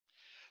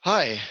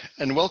Hi,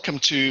 and welcome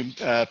to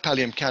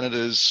Pallium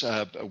Canada's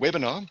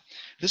webinar.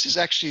 This is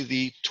actually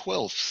the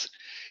 12th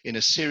in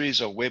a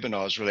series of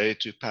webinars related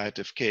to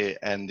palliative care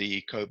and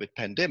the COVID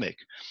pandemic.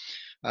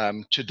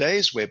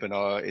 Today's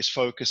webinar is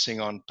focusing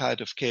on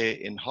palliative care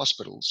in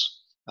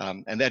hospitals,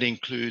 and that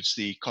includes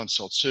the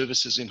consult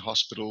services in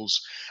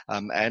hospitals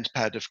and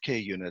palliative care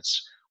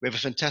units. We have a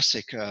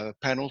fantastic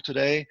panel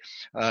today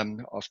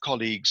of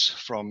colleagues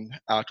from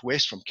out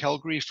west, from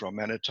Calgary, from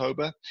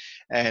Manitoba,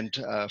 and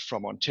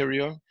from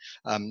Ontario,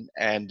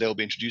 and they'll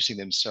be introducing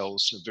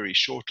themselves very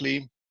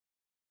shortly.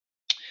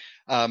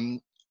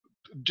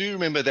 Do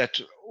remember that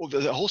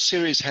the whole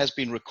series has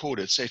been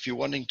recorded, so if you're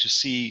wanting to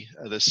see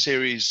the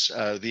series,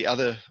 the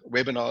other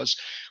webinars,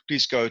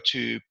 please go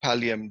to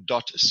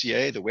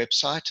pallium.ca, the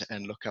website,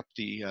 and look up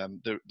the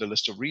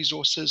list of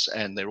resources,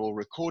 and they're all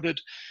recorded.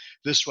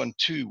 This one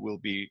too will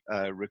be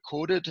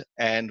recorded,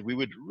 and we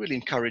would really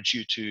encourage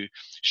you to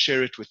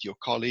share it with your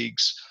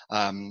colleagues,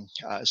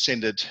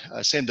 send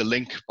the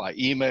link by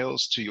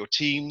emails to your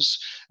teams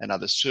and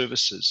other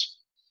services.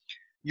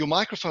 Your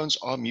microphones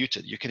are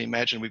muted. You can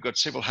imagine we've got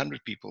several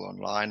hundred people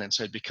online, and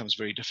so it becomes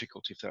very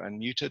difficult if they're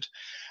unmuted.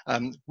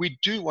 We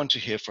do want to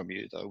hear from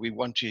you, though. We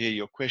want to hear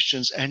your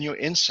questions and your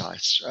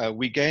insights.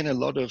 We gain a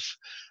lot of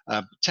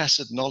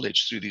tacit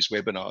knowledge through these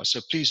webinars,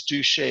 so please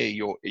do share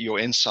your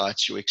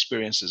insights, your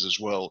experiences as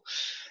well.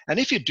 And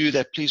if you do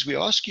that, please, we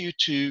ask you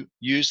to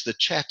use the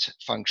chat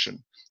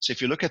function. So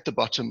if you look at the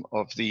bottom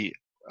of the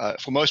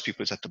for most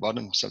people, it's at the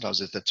bottom, sometimes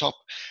at the top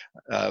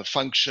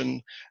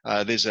function.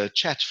 There's a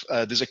chat,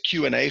 there's a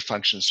Q&A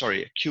function,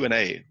 sorry, a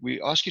Q&A. We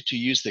ask you to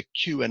use the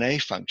Q&A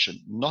function,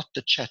 not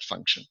the chat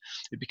function.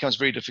 It becomes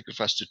very difficult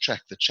for us to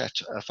track the chat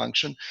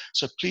function.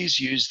 So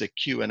please use the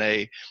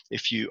Q&A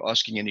if you're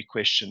asking any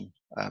question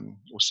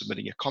or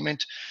submitting a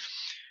comment.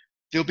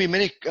 There'll be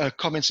many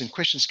comments and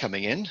questions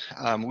coming in.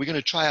 We're going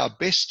to try our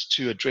best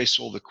to address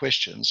all the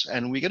questions,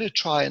 and we're going to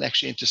try and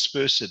actually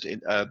intersperse it in,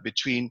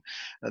 between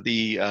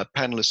the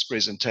panelists'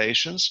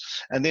 presentations.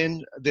 And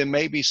then there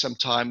may be some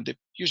time, there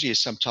usually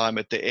is some time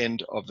at the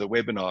end of the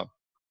webinar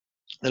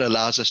that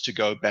allows us to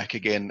go back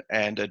again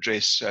and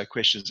address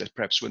questions that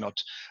perhaps were not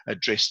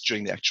addressed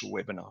during the actual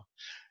webinar.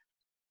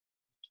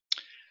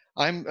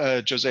 I'm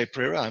José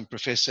Pereira. I'm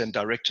Professor and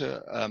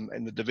Director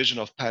in the Division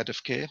of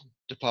Palliative Care,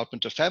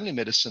 Department of Family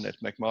Medicine at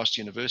McMaster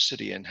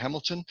University in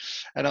Hamilton,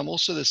 and I'm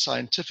also the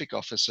Scientific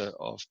Officer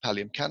of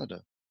Pallium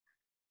Canada.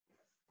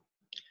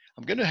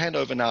 I'm going to hand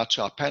over now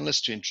to our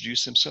panelists to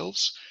introduce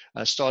themselves,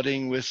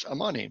 starting with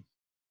Amane.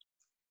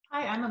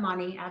 Hi, I'm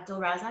Amane Abdul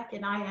Razzak,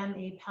 and I am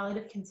a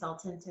palliative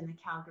consultant in the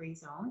Calgary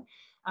zone.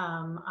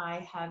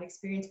 I have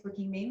experience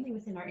working mainly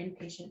within our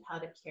inpatient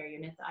palliative care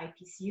unit, the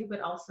IPCU, but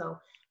also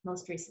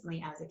most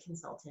recently as a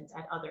consultant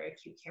at other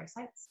acute care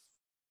sites.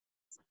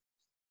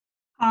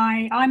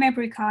 Hi, I'm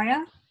Ebru.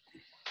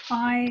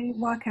 I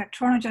work at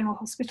Toronto General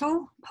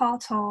Hospital,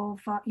 part of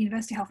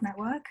University Health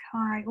Network.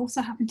 I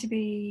also happen to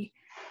be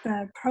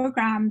the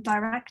program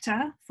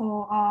director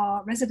for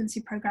our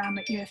residency program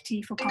at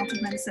UFT for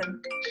palliative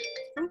medicine.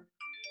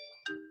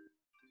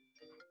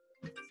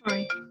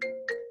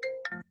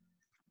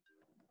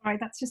 Sorry,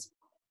 that's just,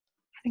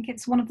 I think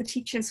it's one of the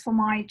teachers for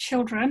my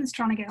children is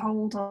trying to get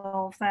hold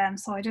of them,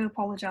 so I do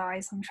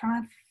apologize. I'm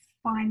trying to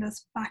find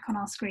us back on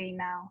our screen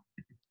now.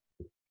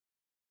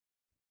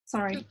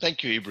 Sorry.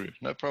 Thank you, Ebru.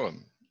 No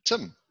problem.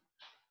 Tim.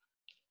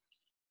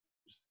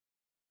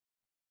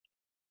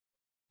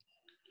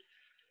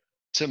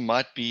 Tim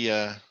might be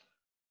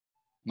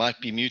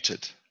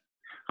muted.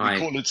 Hi. We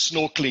call it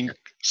snorkeling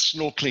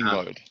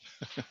mode.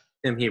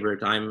 I'm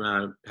Hiebert. I'm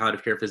a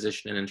palliative care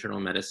physician and internal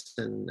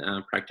medicine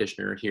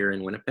practitioner here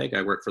in Winnipeg.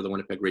 I work for the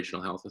Winnipeg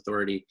Regional Health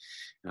Authority.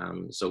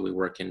 So I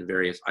work in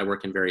various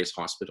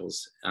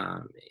hospitals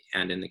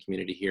and in the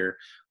community here.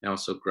 I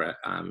also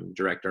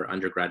direct our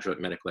undergraduate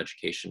medical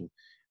education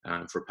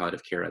for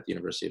palliative care at the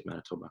University of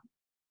Manitoba.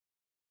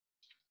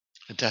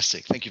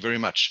 Fantastic, thank you very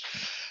much.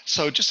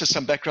 So just as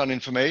some background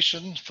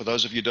information, for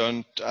those of you who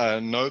don't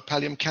know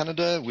Pallium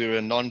Canada, we're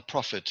a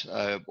non-profit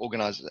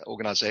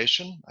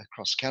organization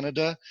across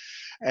Canada,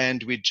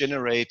 and we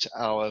generate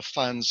our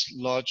funds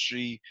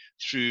largely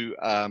through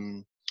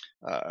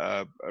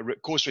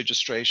course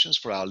registrations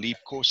for our LEAP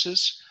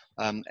courses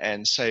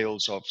and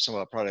sales of some of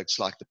our products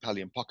like the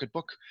Pallium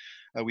Pocketbook.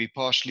 We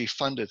partially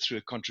funded through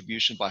a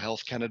contribution by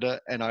Health Canada,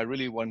 and I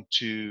really want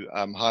to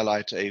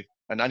highlight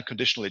an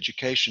unconditional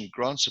education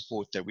grant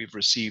support that we've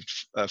received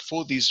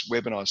for these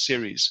webinar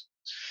series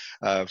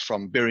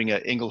from Beringer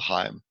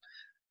Ingelheim.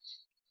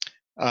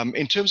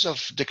 In terms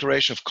of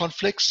declaration of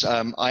conflicts,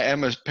 I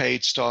am a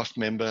paid staff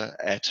member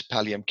at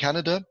Pallium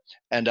Canada,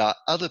 and our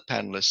other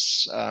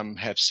panelists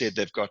have said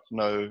they've got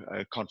no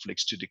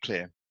conflicts to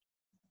declare.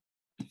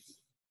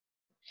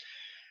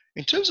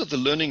 In terms of the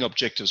learning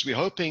objectives, we're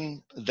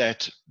hoping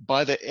that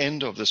by the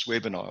end of this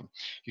webinar,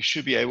 you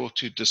should be able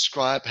to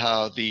describe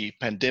how the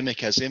pandemic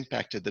has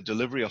impacted the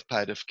delivery of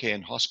palliative care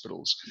in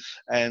hospitals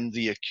and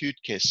the acute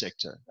care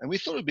sector. And we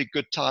thought it would be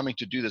good timing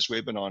to do this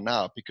webinar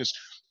now, because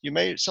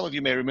some of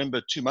you may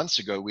remember 2 months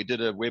ago, we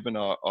did a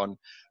webinar on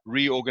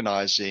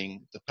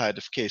reorganizing the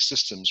palliative care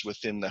systems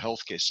within the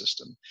healthcare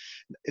system.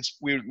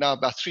 We're now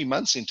about 3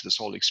 months into this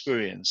whole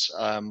experience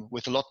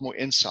with a lot more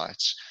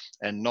insights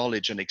and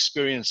knowledge and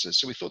experiences.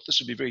 So we thought this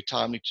would be very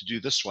timely to do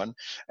this one.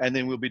 And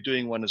then we'll be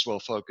doing one as well,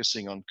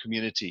 focusing on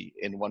community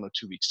in 1 or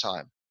 2 weeks'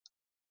 time.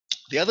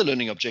 The other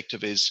learning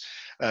objective is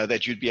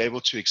that you'd be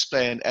able to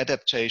explain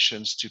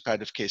adaptations to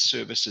palliative care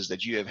services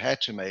that you have had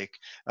to make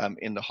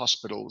in the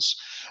hospitals.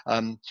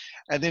 And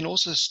then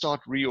also start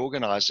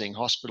reorganizing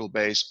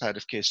hospital-based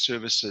palliative care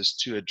services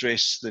to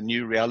address the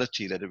new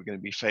reality that we're going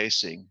to be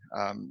facing.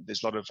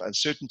 There's a lot of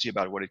uncertainty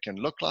about what it can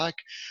look like,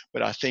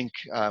 but I think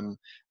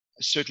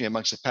certainly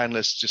amongst the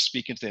panelists, just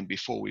speaking to them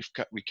before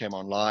we came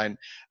online,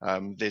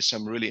 there's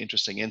some really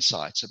interesting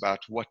insights about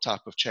what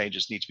type of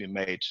changes need to be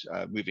made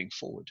moving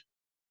forward.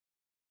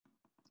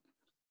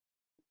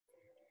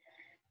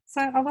 So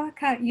I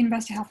work at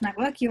University Health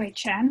Network,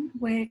 UHN,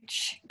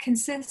 which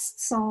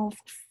consists of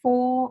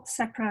 4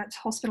 separate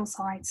hospital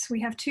sites.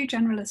 We have 2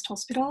 generalist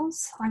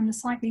hospitals. I'm the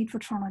site lead for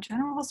Toronto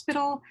General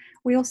Hospital.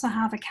 We also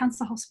have a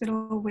cancer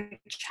hospital,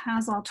 which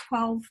has our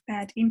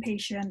 12-bed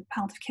inpatient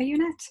palliative care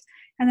unit.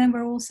 And then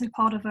we're also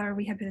part of a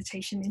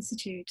rehabilitation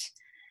institute.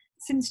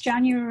 Since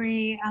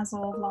January, as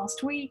of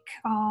last week,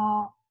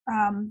 our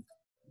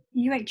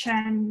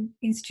UHN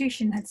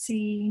institution had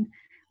seen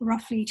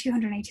roughly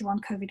 281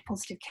 COVID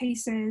positive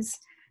cases,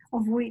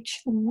 of which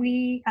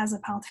we as a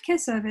palliative care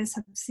service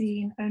have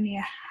seen only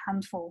a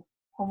handful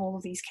of all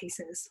of these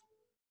cases.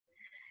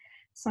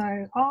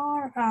 So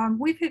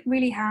we've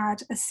really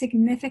had a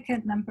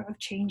significant number of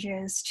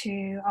changes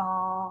to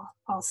our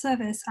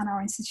service and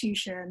our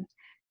institution,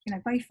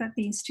 both at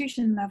the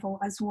institution level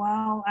as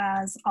well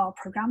as our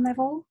program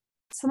level.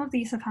 Some of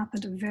these have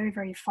happened very,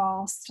 very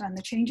fast, and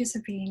the changes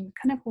have been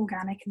kind of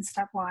organic and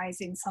stepwise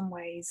in some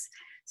ways.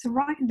 So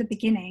right at the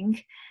beginning,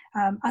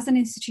 as an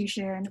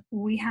institution,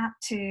 we had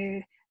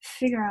to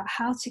figure out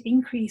how to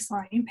increase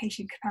our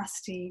inpatient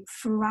capacity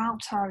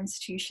throughout our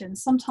institution,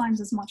 sometimes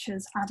as much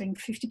as adding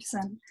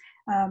 50%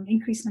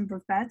 increased number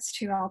of beds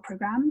to our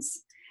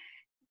programs,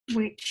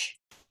 which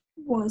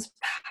was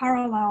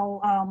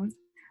parallel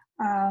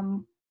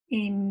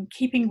in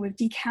keeping with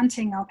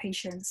decanting our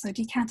patients. So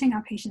decanting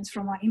our patients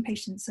from our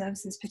inpatient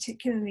services,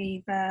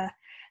 particularly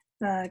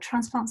the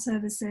transplant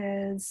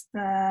services,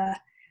 the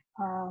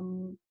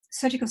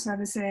surgical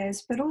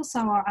services, but also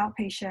our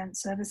outpatient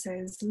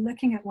services,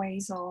 looking at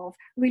ways of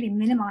really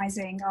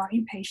minimizing our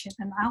inpatient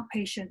and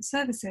outpatient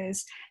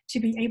services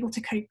to be able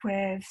to cope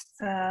with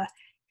the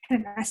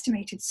kind of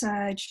estimated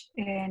surge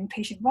in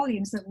patient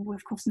volumes that we,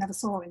 of course, never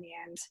saw in the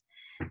end.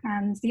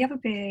 And the other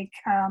big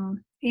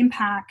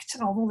impact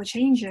of all the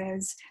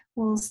changes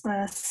was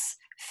this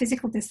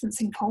physical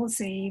distancing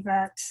policy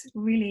that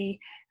really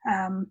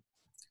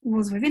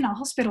was within our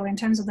hospital in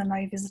terms of the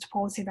no visitor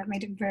policy that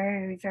made it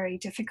very, very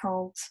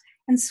difficult,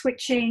 and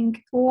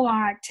switching all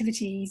our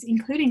activities,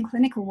 including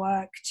clinical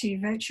work, to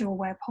virtual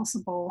where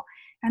possible.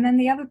 And then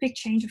the other big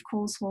change, of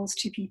course, was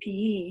to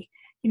PPE.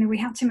 We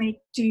had to make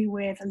do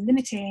with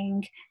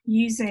limiting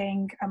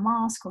using a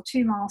mask or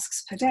 2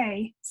 masks per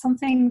day,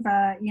 something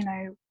that,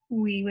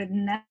 we would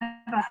never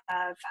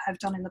have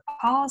done in the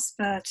past,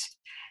 but,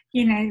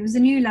 it was a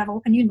new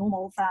level, a new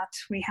normal that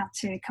we had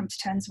to come to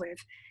terms with.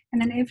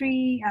 And then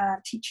every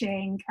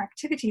teaching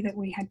activity that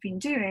we had been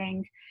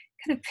doing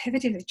kind of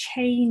pivoted a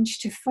change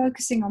to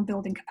focusing on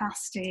building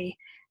capacity,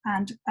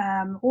 and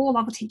all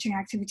other teaching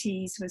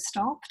activities were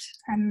stopped.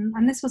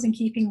 And this was in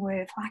keeping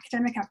with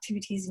academic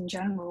activities in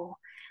general.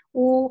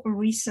 All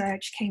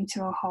research came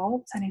to a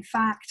halt, and in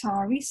fact,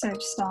 our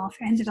research staff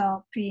ended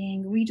up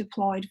being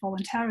redeployed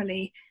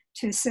voluntarily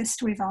to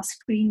assist with our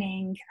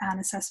screening and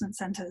assessment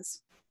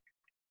centers.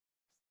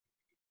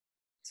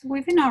 So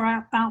within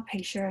our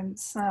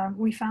outpatients,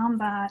 we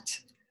found that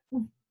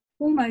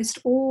almost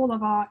all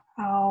of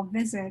our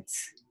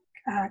visits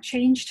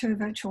changed to a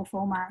virtual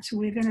format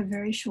within a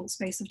very short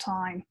space of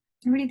time.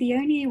 And really the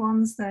only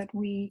ones that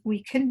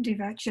we couldn't do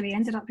virtually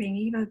ended up being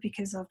either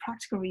because of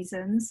practical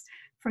reasons.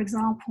 For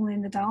example,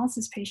 in the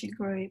dialysis patient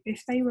group,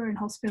 if they were in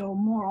hospital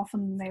more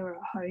often than they were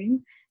at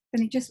home,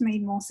 then it just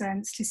made more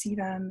sense to see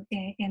them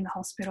in the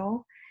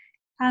hospital.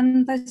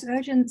 And those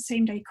urgent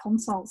same-day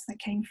consults that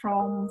came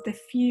from the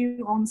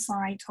few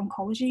on-site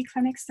oncology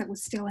clinics that were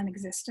still in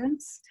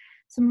existence.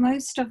 So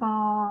most of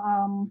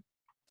our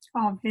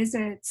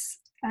visits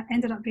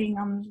ended up being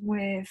on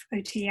with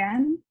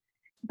OTN,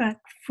 but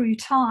through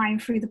time,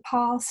 through the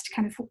past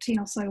kind of 14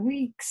 or so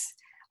weeks,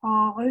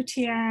 our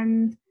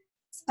OTN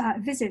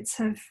visits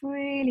have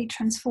really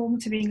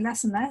transformed to being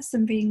less and less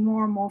and being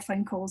more and more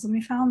phone calls. And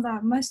we found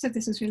that most of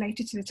this was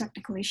related to the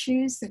technical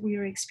issues that we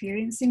were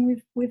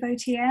experiencing with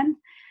OTN.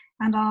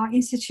 And our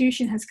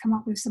institution has come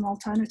up with some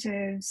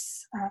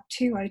alternatives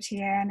to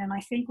OTN, and I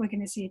think we're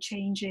going to see a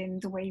change in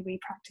the way we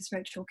practice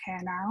virtual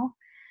care now.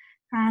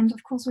 And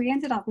of course, we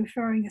ended up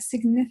referring a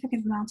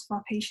significant amount of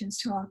our patients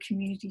to our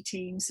community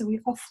team. So we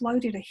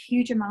offloaded a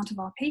huge amount of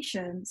our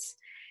patients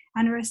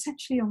and are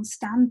essentially on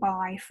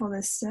standby for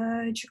the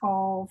surge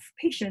of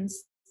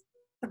patients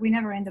that we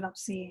never ended up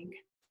seeing.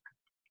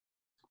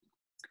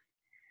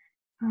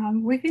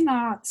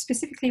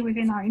 Specifically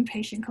within our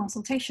inpatient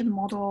consultation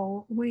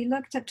model, we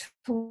looked at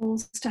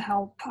tools to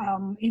help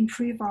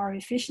improve our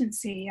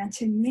efficiency and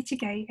to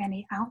mitigate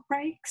any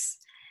outbreaks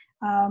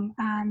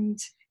and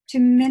to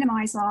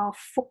minimize our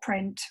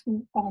footprint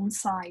on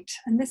site.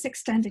 And this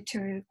extended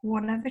to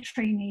whatever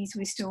trainees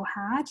we still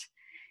had,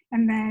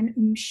 and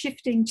then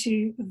shifting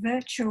to a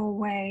virtual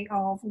way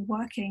of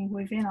working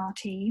within our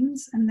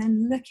teams, and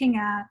then looking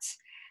at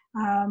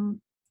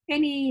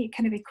any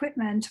kind of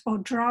equipment or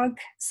drug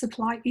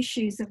supply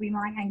issues that we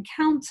might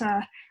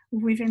encounter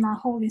within our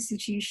whole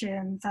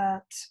institution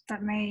that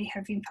may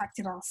have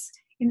impacted us.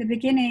 In the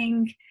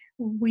beginning,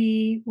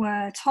 we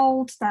were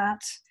told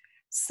that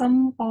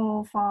some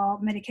of our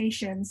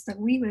medications that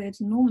we would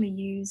normally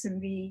use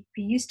and be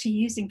used to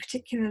using,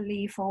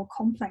 particularly for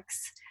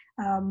complex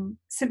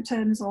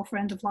symptoms or for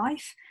end of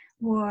life,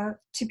 were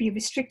to be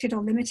restricted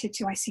or limited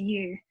to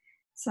ICU.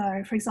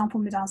 So, for example,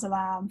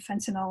 midazolam,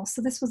 fentanyl.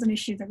 So this was an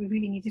issue that we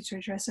really needed to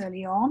address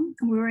early on,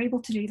 and we were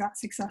able to do that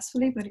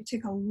successfully, but it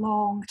took a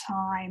long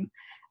time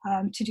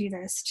to do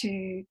this,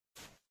 to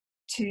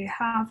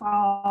have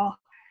our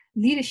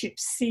leadership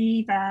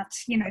see that,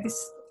 you know,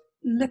 this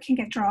looking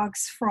at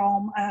drugs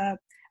from a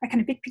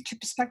kind of big picture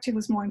perspective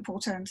was more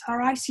important.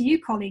 Our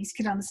ICU colleagues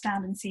could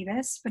understand and see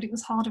this, but it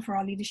was harder for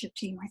our leadership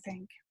team, I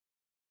think.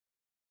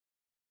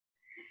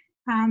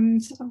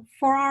 And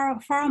for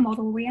our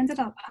model, we ended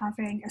up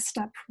having a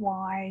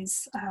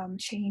stepwise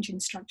change in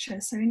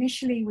structure. So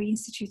initially, we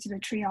instituted a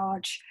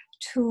triage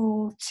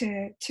tool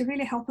to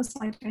really help us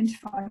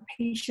identify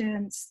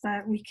patients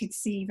that we could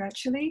see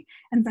virtually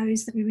and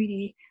those that we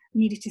really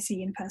needed to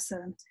see in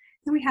person.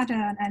 Then we had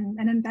an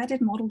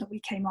embedded model that we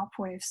came up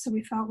with. So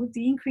we felt with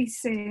the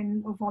increase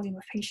in volume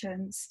of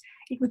patients,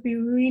 it would be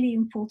really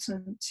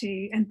important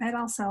to embed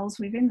ourselves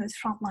within those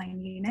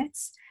frontline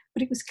units.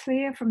 But it was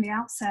clear from the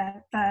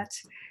outset that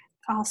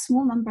our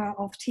small number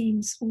of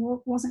teams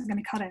wasn't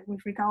going to cut it with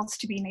regards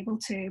to being able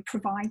to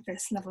provide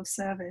this level of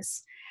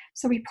service.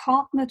 So we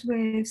partnered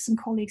with some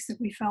colleagues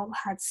that we felt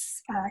had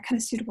kind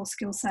of suitable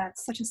skill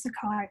sets, such as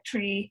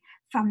psychiatry,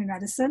 family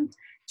medicine,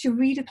 to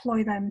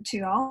redeploy them to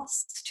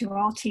us, to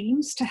our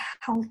teams, to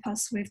help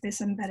us with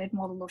this embedded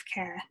model of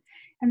care.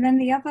 And then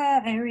the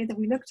other area that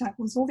we looked at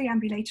was all the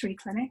ambulatory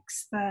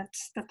clinics that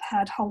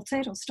had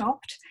halted or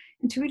stopped,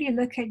 and to really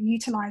look at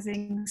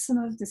utilizing some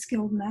of the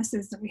skilled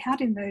nurses that we had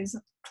in those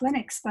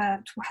clinics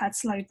that had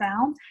slowed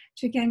down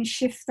to again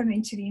shift them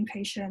into the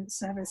inpatient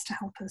service to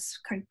help us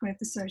cope with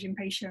the surge in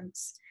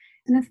patients.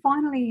 And then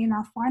finally, in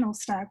our final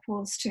step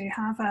was to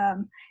have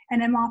an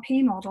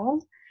MRP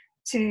model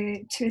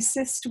to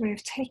assist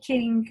with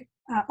taking,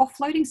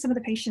 offloading some of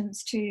the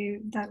patients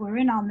that were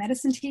in our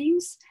medicine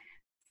teams,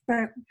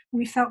 but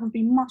we felt would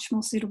be much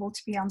more suitable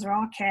to be under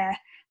our care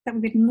that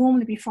we would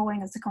normally be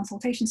following as a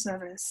consultation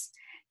service.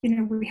 You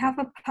know, we have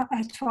a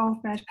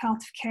 12-bed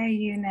palliative care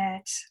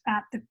unit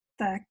at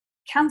the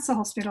cancer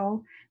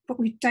hospital, but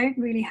we don't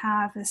really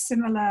have a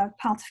similar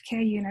palliative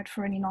care unit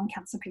for any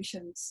non-cancer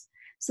patients.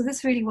 So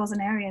this really was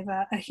an area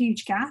that a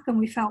huge gap, and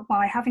we felt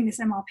by having this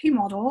MRP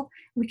model,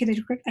 we could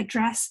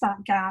address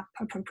that gap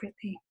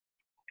appropriately.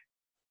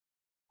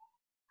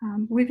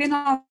 Within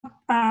our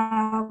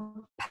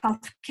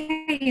palliative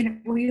care unit,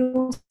 we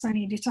also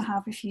needed to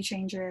have a few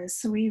changes.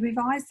 So we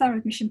revised our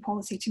admission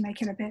policy to make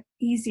it a bit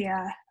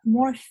easier,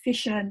 more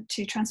efficient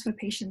to transfer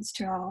patients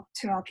to our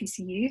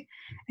PCU.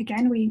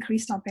 Again, we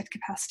increased our bed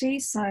capacity.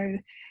 So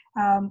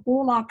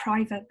all our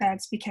private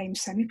beds became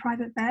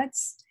semi-private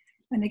beds.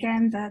 And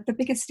again, the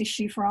biggest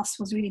issue for us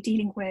was really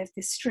dealing with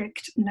the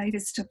strict no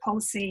visitor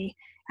policy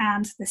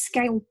and the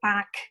scaled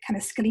back kind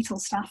of skeletal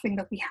staffing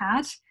that we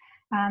had.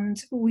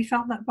 And we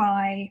felt that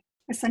by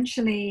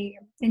essentially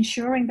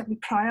ensuring that we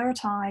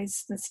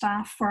prioritize the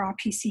staff for our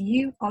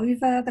PCU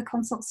over the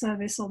consult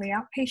service or the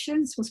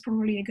outpatients was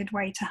probably a good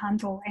way to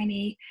handle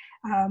any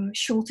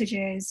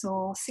shortages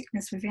or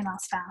sickness within our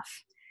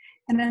staff.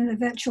 And then the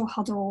virtual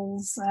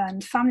huddles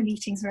and family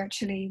meetings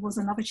virtually was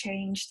another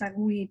change that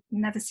we'd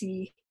never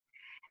see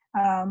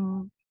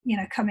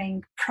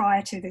coming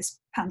prior to this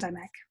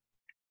pandemic.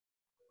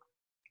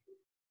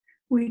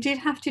 We did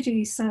have to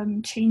do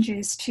some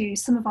changes to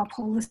some of our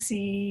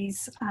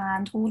policies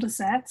and order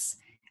sets.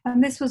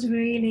 And this was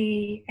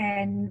really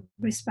in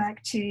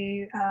respect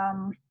to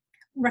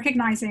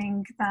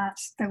recognizing that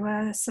there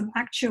were some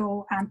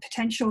actual and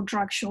potential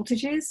drug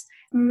shortages.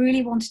 We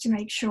really wanted to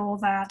make sure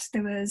that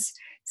there was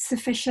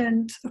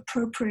sufficient,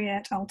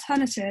 appropriate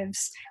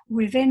alternatives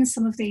within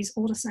some of these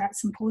order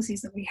sets and policies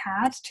that we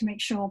had to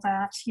make sure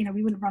that, you know,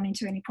 we wouldn't run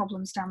into any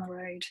problems down the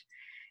road.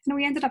 And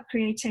we ended up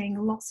creating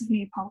lots of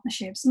new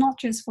partnerships, not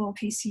just for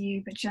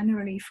PCU, but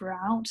generally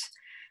throughout.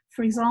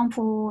 For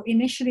example,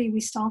 initially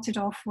we started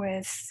off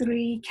with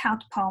 3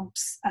 CAD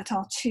pumps at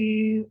our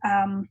 2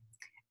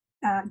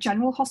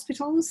 general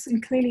hospitals,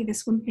 and clearly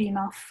this wouldn't be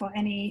enough for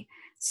any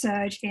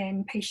surge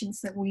in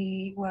patients that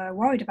we were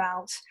worried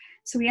about.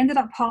 So we ended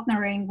up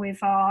partnering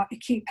with our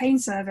acute pain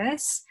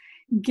service.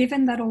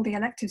 Given that all the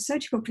elective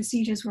surgical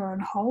procedures were on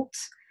halt,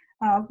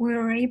 we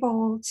were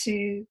able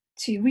to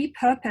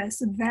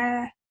repurpose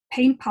their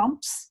pain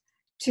pumps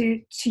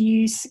to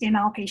use in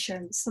our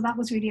patients. So that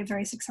was really a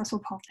very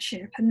successful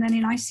partnership. And then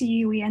in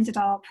ICU, we ended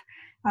up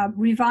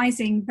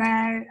revising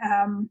their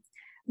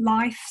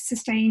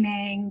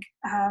life-sustaining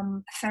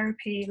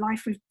therapy,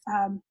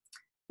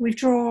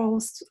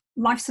 withdrawals,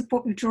 life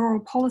support withdrawal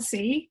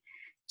policy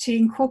to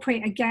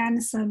incorporate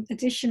again some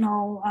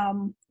additional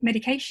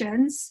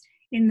medications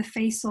in the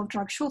face of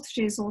drug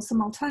shortages, or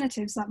some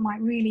alternatives that might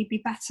really be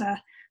better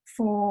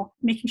for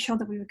making sure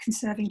that we were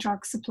conserving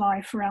drug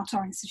supply throughout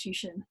our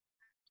institution.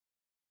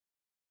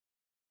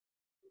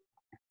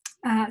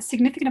 A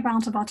significant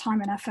amount of our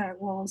time and effort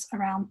was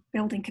around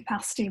building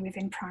capacity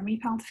within primary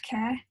palliative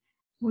care.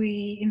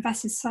 We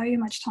invested so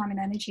much time and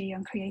energy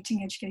on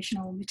creating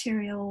educational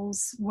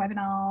materials,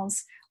 webinars,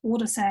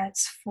 order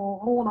sets for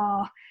all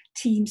our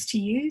teams to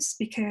use,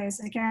 because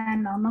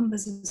again, our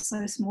numbers are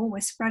so small. We're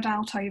spread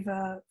out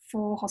over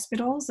 4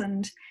 hospitals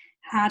and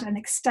had an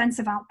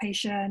extensive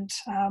outpatient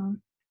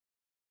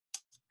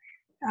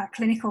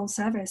clinical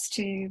service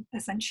to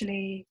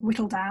essentially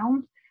whittle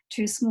down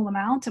to a small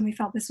amount, and we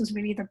felt this was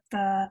really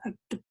the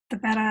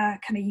better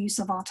kind of use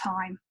of our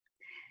time.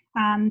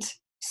 And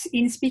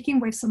in speaking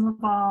with some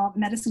of our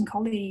medicine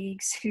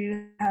colleagues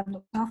who have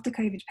looked after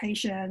COVID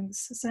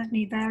patients,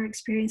 certainly their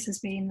experience has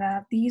been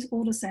that these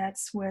order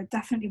sets were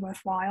definitely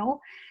worthwhile.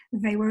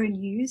 They were in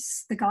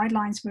use, the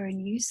guidelines were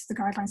in use, the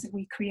guidelines that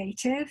we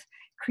created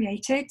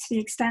to the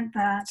extent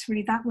that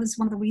really that was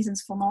one of the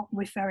reasons for not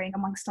referring,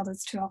 amongst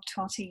others, to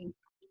our team.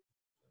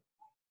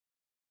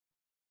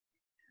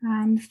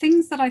 And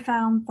things that I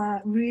found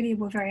that really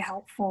were very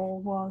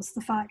helpful was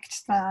the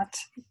fact that,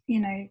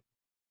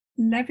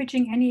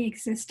 leveraging any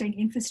existing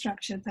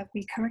infrastructure that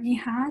we currently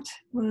had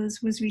was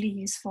really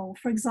useful.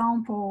 For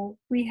example,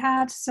 we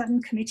had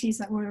certain committees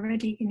that were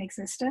already in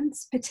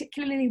existence,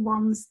 particularly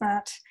ones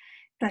that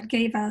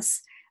gave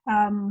us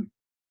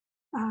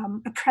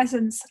a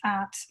presence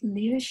at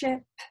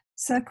leadership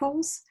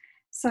circles.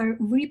 So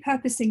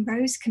repurposing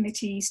those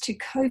committees to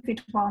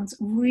COVID ones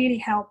really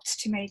helped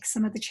to make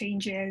some of the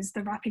changes,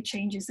 the rapid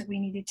changes that we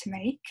needed to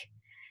make.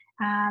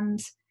 And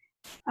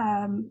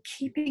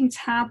keeping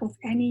tab of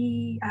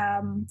any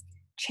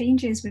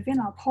changes within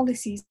our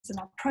policies and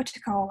our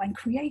protocol, and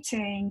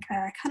creating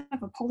kind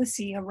of a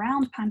policy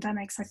around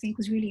pandemics, I think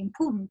was really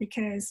important,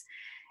 because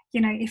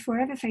if we're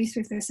ever faced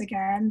with this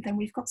again, then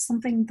we've got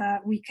something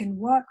that we can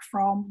work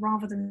from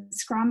rather than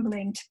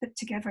scrambling to put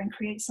together and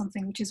create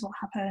something, which is what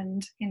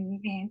happened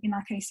in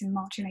our case in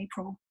March and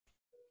April.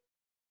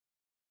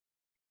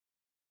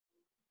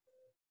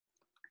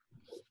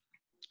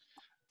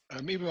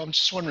 Maybe I'm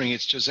just wondering,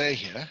 it's José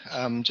here,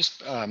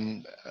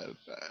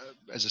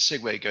 as a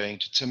segue going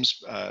to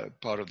Tim's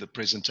part of the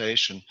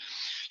presentation,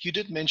 you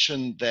did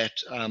mention that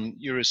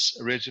you're a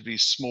relatively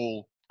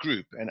small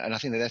group, and I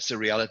think that's the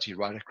reality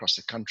right across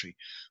the country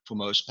for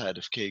most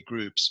palliative care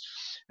groups.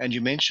 And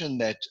you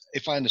mentioned that,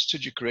 if I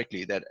understood you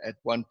correctly, that at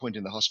one point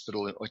in the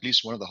hospital, or at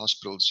least one of the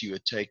hospitals, you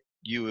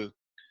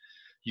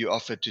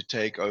offered to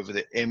take over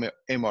the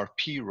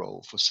MRP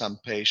role for some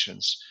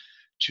patients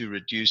to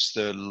reduce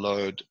the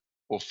load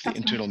of the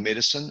internal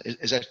medicine.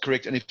 Is that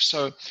correct? And if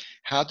so,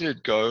 how did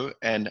it go,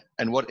 and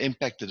what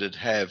impact did it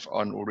have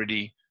on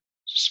already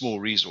small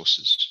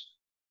resources?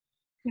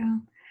 Yeah.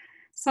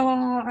 So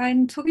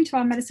I'm talking to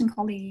our medicine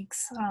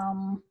colleagues.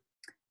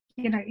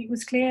 It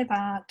was clear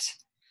that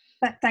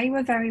they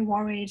were very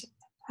worried,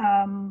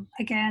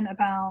 again,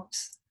 about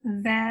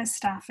their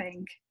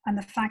staffing and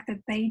the fact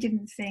that they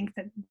didn't think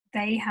that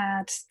they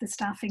had the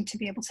staffing to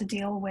be able to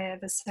deal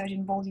with a surge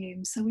in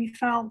volume. So we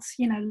felt,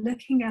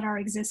 looking at our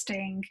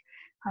existing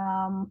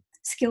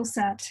skill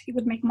set, it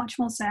would make much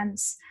more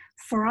sense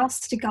for us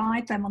to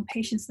guide them on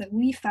patients that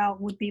we felt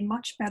would be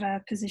much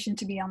better positioned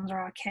to be under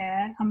our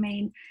care. I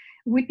mean,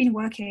 we've been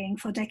working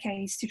for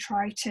decades to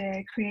try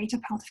to create a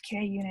palliative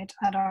care unit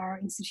at our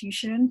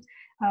institution.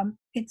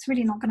 It's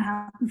really not going to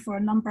happen for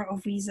a number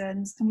of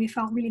reasons, and we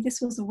felt really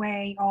this was a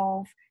way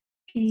of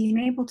being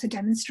able to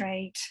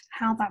demonstrate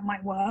how that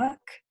might work.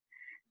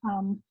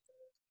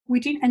 We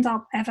didn't end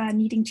up ever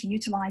needing to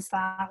utilize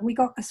that. We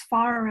got as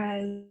far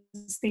as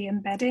the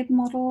embedded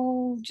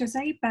model,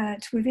 José,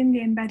 but within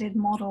the embedded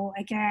model,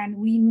 again,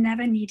 we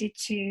never needed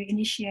to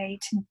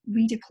initiate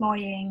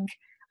redeploying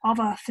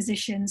other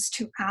physicians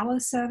to our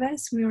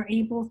service. We were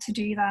able to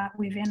do that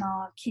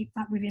keep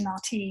that within our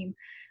team.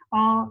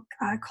 Our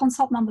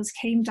consult numbers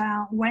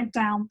went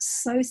down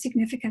so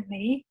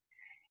significantly.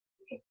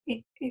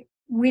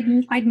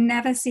 I'd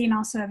never seen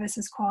our service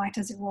as quiet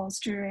as it was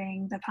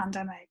during the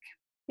pandemic.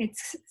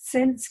 It's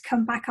since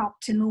come back up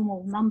to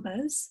normal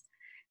numbers,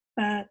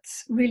 But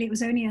really, it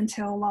was only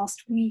until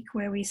last week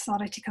where we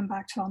started to come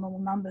back to our normal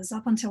numbers.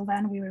 Up until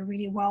then, we were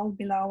really well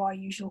below our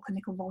usual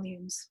clinical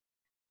volumes.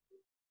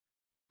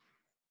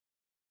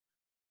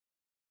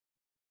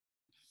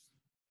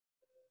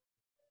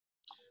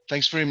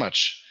 Thanks very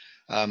much.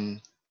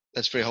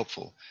 That's very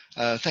helpful.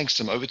 Thanks,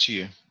 Tim. Over to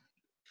you.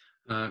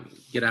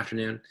 Good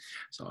afternoon.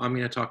 So I'm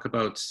going to talk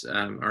about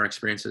our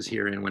experiences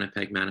here in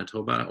Winnipeg,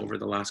 Manitoba over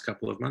the last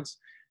couple of months.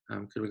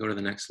 Could we go to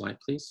the next slide,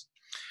 please?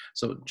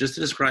 So just to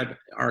describe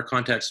our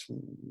context,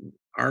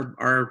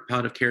 our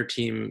palliative care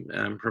team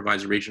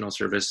provides regional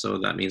service. So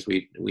that means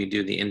we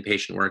do the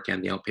inpatient work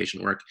and the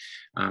outpatient work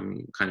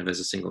kind of as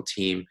a single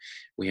team.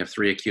 We have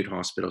 3 acute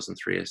hospitals and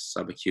 3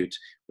 subacute.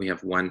 We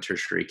have 1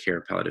 tertiary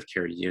care palliative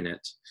care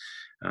unit.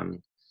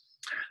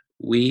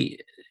 We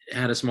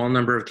had a small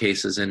number of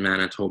cases in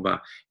Manitoba,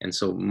 and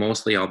so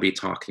mostly I'll be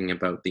talking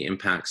about the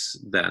impacts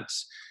that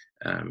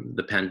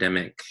the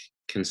pandemic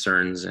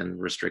concerns and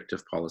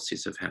restrictive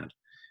policies have had.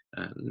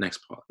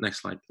 Next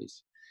slide,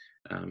 please.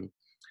 I'm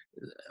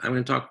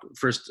going to talk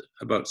first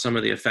about some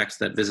of the effects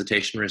that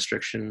visitation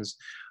restrictions.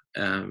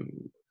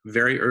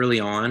 Very early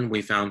on,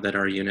 we found that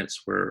our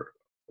units were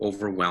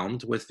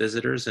overwhelmed with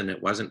visitors, and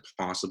it wasn't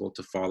possible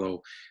to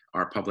follow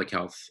our public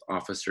health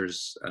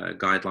officers'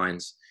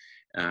 guidelines.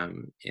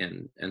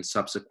 And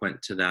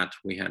subsequent to that,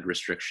 we had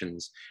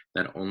restrictions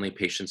that only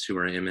patients who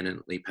were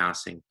imminently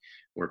passing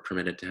were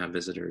permitted to have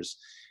visitors,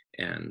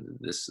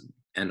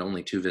 and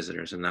only 2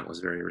 visitors, and that was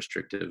very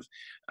restrictive.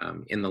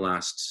 In the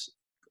last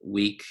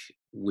week,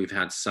 we've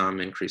had some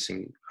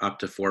increasing up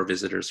to 4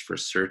 visitors for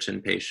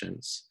certain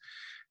patients.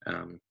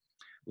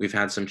 We've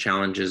had some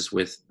challenges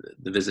with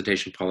the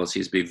visitation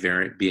policies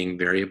being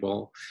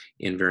variable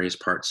in various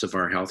parts of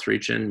our health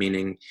region,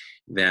 meaning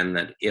then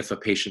that if a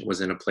patient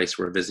was in a place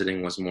where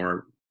visiting was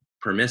more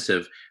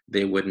permissive,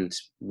 they wouldn't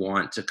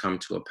want to come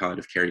to a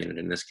palliative care unit,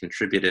 and this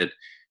contributed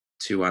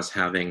to us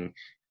having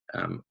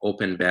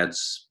open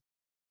beds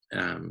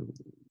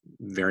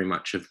very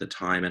much of the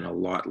time and a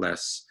lot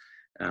less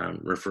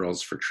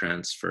referrals for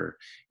transfer.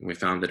 And we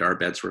found that our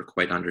beds were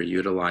quite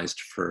underutilized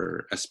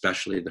for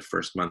especially the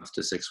first month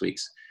to 6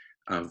 weeks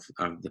of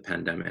the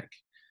pandemic.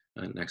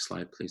 Next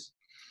slide, please.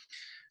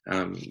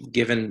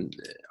 Given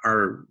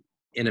our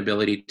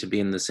inability to be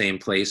in the same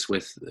place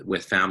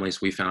with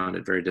families, we found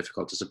it very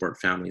difficult to support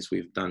families.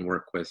 We've done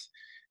work with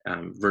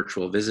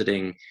virtual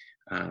visiting,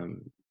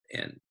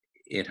 and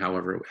it,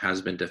 however,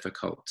 has been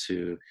difficult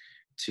to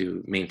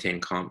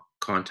maintain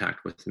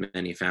contact with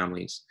many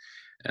families.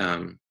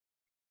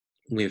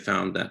 We've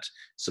found that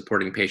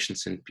supporting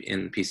patients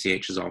in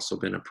PCH has also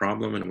been a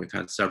problem, and we've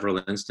had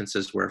several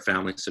instances where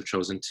families have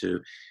chosen to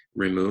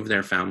remove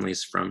their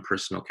families from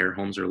personal care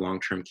homes or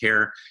long-term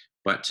care,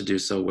 but to do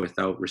so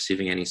without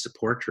receiving any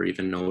support or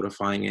even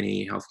notifying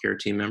any healthcare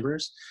team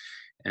members.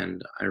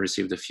 And I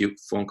received a few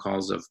phone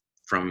calls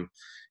from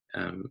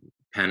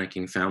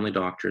panicking family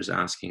doctors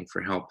asking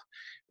for help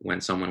when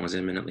someone was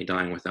imminently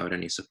dying without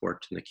any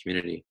support in the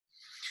community.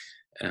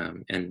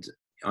 And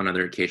on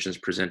other occasions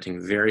presenting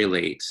very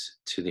late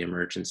to the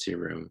emergency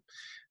room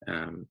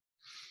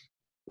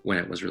when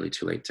it was really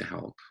too late to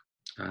help.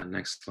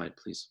 Next slide,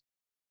 please.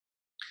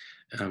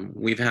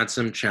 We've had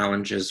some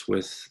challenges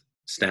with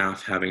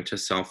staff having to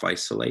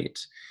self-isolate,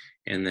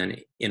 and then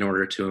in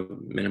order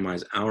to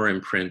minimize our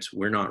imprint,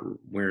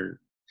 we're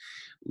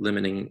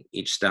limiting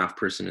each staff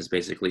person is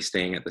basically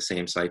staying at the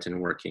same site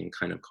and working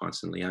kind of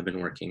constantly. I've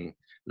been working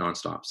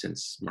nonstop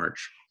since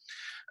March.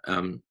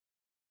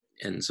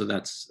 And so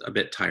that's a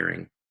bit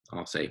tiring,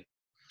 I'll say.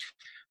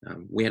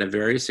 We had a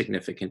very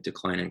significant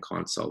decline in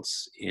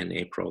consults in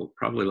April,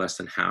 probably less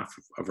than half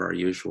of our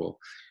usual.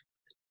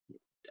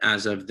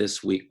 As of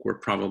this week, we're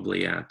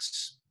probably at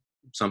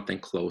something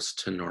close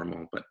to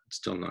normal, but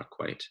still not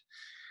quite.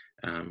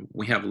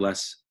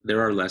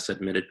 There are less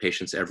admitted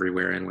patients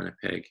everywhere in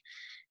Winnipeg.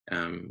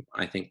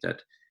 I think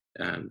that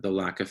the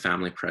lack of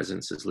family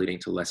presence is leading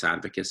to less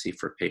advocacy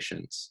for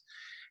patients.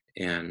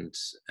 And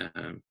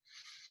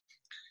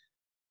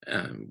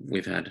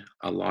we've had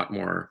a lot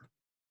more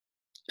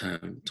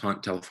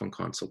telephone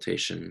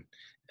consultation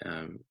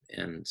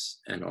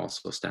and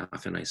also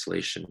staff in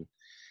isolation.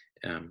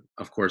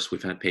 Of course,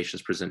 we've had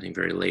patients presenting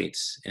very late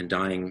and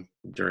dying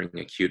during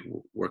acute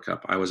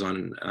workup. I was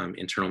on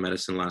internal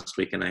medicine last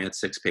week, and I had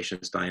 6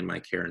 patients die in my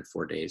care in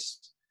 4 days,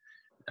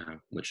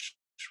 which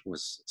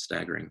was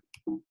staggering.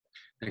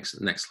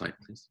 Next slide,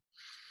 please.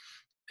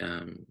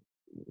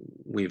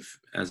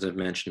 As I've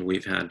mentioned,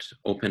 we've had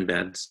open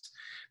beds.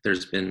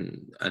 There's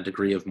been a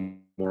degree of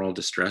moral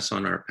distress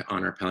on our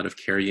palliative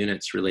care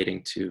units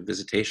relating to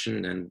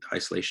visitation and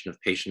isolation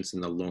of patients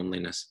and the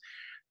loneliness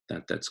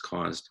that's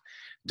caused.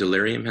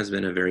 Delirium has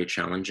been a very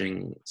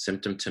challenging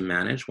symptom to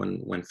manage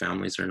when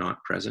families are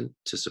not present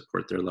to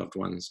support their loved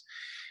ones.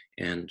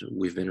 And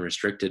we've been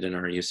restricted in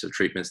our use of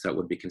treatments that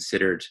would be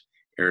considered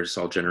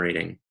aerosol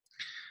generating.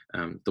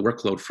 The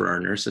workload for our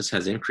nurses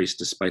has increased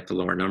despite the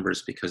lower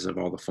numbers because of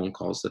all the phone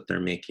calls that they're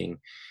making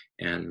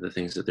and the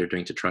things that they're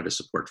doing to try to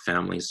support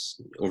families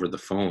over the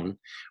phone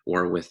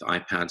or with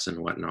iPads and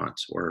whatnot,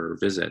 or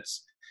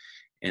visits.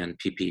 And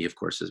PPE, of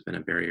course, has been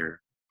a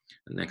barrier.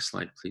 Next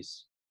slide,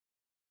 please.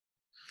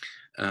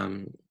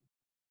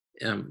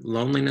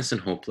 Loneliness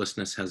and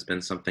hopelessness has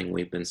been something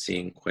we've been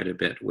seeing quite a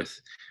bit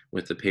with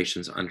the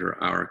patients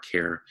under our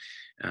care,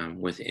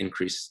 with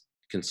increased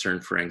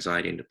concern for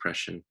anxiety and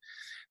depression.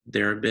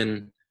 There have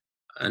been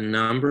a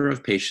number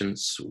of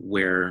patients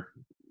where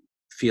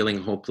feeling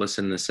hopeless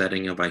in the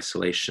setting of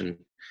isolation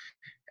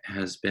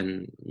has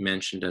been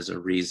mentioned as a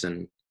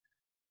reason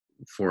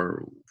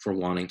for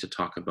wanting to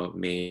talk about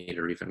MAID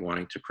or even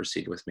wanting to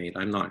proceed with MAID.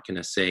 I'm not going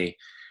to say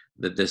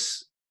that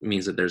this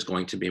means that there's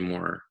going to be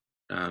more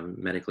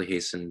medically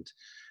hastened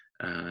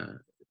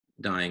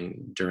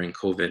dying during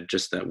COVID,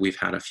 just that we've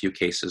had a few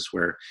cases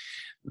where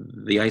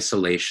the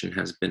isolation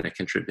has been a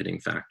contributing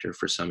factor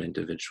for some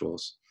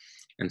individuals.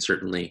 And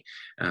certainly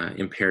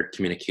impaired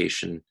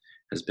communication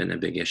has been a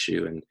big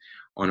issue. And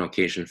on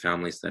occasion,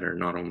 families that are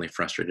not only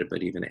frustrated,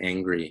 but even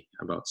angry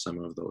about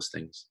some of those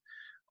things.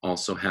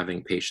 Also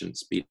having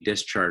patients be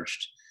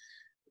discharged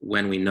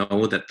when we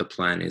know that the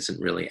plan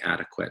isn't really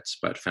adequate,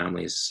 but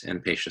families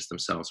and patients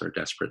themselves are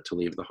desperate to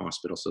leave the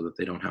hospital so that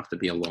they don't have to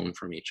be alone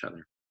from each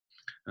other.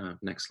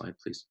 Next slide,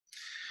 please.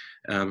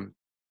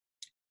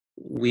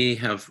 We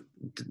have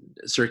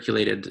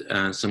circulated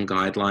some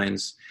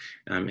guidelines,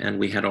 and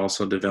we had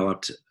also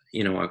developed,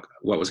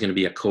 what was going to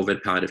be a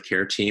COVID palliative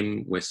care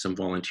team with some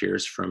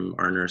volunteers from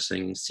our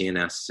nursing,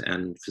 CNS,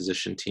 and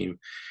physician team,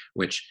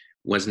 which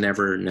was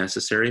never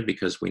necessary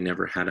because we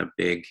never had a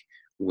big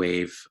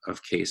wave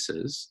of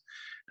cases.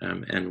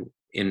 And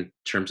in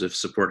terms of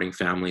supporting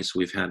families,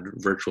 we've had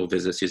virtual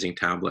visits using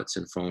tablets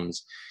and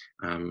phones,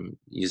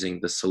 using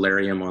the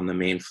solarium on the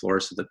main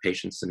floor so that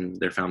patients and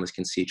their families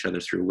can see each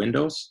other through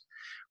windows,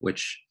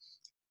 which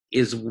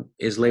is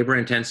labor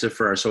intensive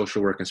for our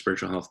social work and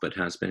spiritual health, but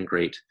has been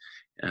great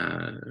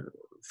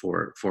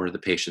for the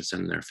patients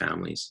and their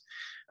families.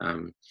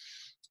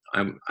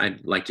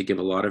 I'd like to give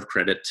a lot of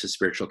credit to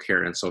spiritual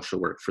care and social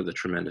work for the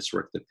tremendous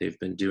work that they've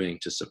been doing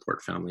to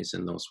support families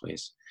in those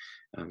ways.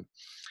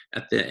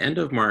 At the end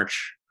of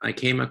March, I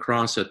came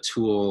across a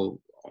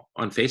tool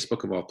on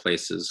Facebook of all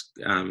places,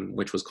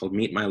 which was called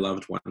Meet My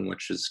Loved One,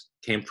 which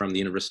came from the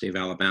University of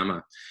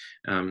Alabama.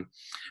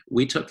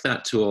 We took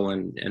that tool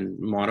and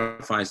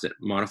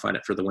modified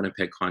it for the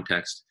Winnipeg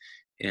context,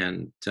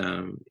 and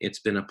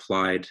it's been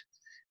applied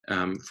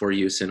for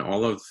use in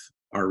all of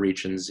our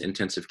region's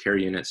intensive care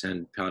units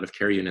and palliative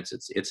care units.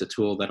 It's a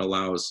tool that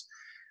allows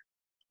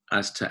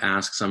us to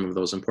ask some of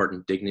those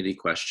important dignity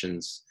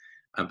questions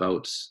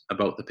about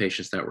the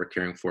patients that we're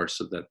caring for,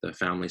 so that the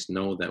families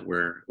know that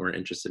we're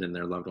interested in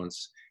their loved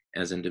ones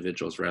as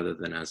individuals rather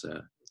than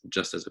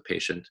just as a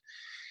patient.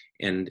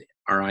 And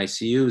our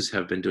ICUs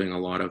have been doing a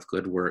lot of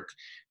good work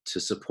to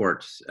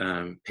support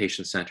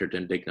patient-centered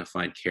and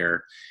dignified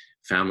care,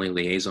 family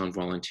liaison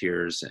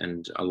volunteers,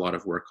 and a lot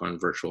of work on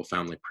virtual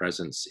family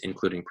presence,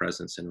 including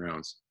presence in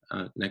rounds.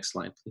 Next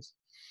slide, please.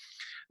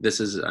 This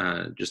is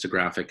just a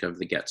graphic of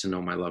the Get to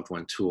Know My Loved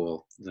One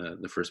tool,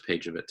 the first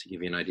page of it, to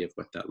give you an idea of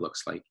what that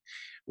looks like.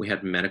 We're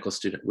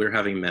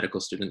having medical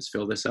students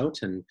fill this out,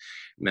 and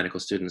medical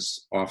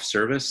students off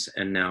service,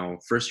 and now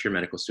first-year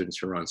medical students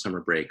who are on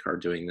summer break are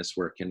doing this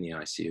work in the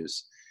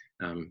ICUs.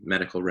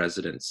 Medical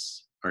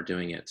residents are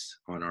doing it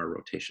on our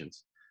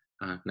rotations.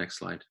 Next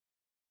slide.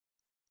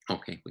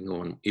 Okay, we can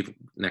go on,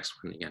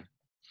 next one again.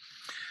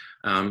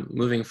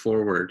 Moving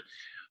forward,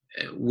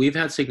 we've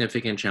had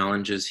significant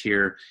challenges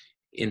here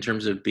in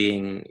terms of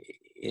being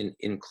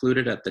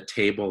included at the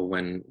table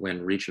when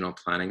regional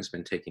planning has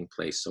been taking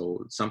place.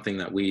 So something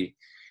that we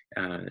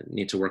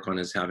need to work on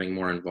is having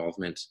more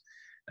involvement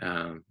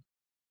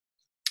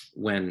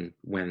when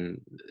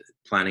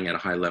planning at a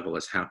high level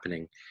is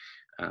happening.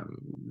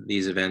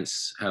 These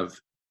events have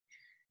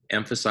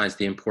emphasized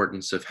the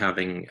importance of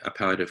having a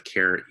palliative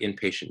care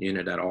inpatient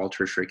unit at all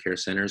tertiary care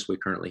centers. We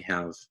currently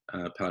have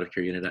a palliative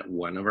care unit at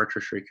one of our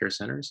tertiary care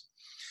centers,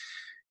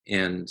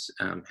 and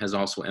has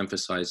also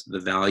emphasized the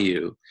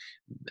value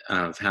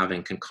of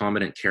having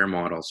concomitant care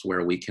models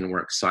where we can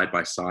work side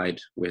by side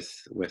with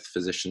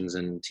physicians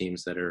and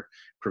teams that are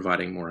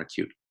providing more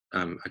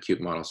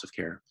acute models of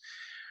care.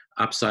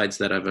 Upsides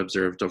that I've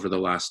observed over the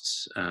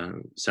last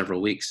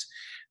several weeks,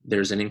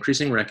 there's an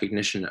increasing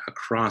recognition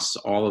across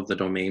all of the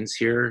domains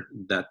here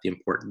that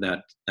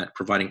that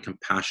providing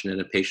compassionate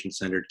and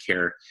patient-centered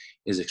care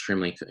is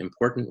extremely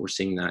important. We're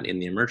seeing that in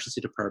the emergency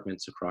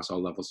departments across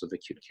all levels of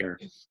acute care.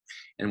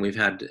 And we've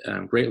had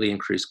greatly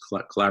increased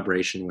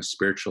collaboration with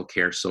spiritual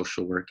care,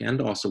 social work,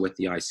 and also with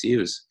the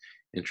ICUs,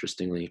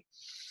 interestingly,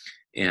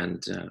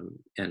 and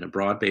a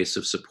broad base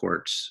of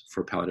support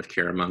for palliative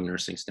care among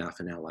nursing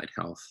staff and allied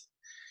health.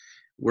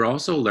 We're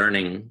also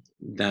learning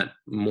that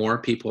more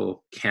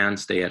people can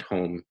stay at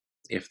home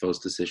if those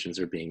decisions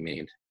are being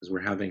made.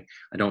 Because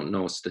I don't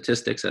know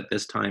statistics at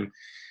this time,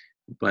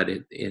 but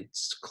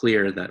it's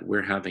clear that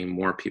we're having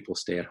more people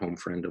stay at home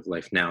for end of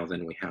life now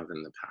than we have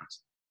in the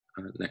past.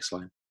 Next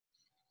slide.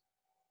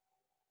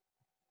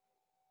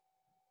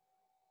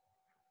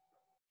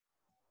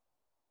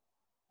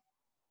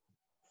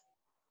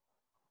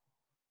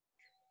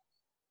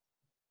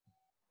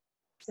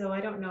 So I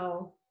don't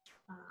know.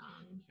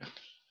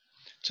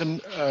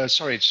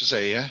 Sorry,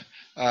 José, yeah?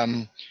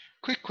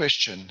 Quick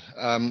question.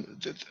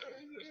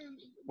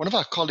 One of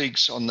our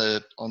colleagues on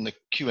the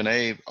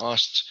Q&A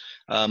asked,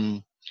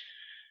 for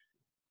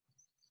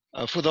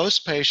those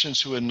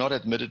patients who are not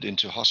admitted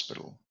into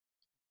hospital,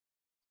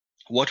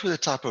 what were the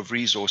type of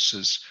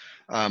resources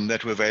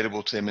that were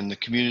available to them in the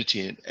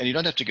community? And you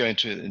don't have to go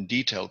into it in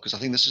detail, because I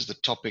think this is the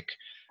topic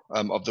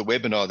of the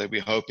webinar that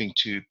we're hoping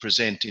to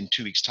present in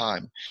 2 weeks'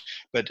 time.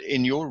 But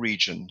in your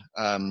region,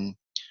 in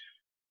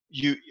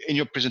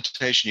your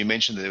presentation, you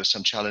mentioned that there were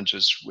some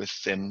challenges with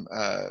them,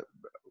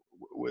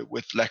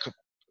 with lack of,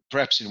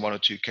 perhaps in 1 or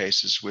 2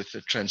 cases, with the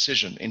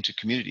transition into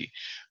community.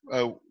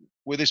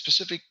 Were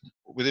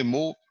there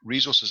more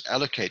resources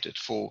allocated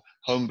for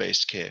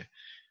home-based care?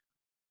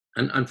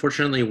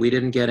 Unfortunately, we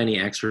didn't get any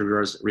extra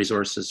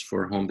resources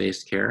for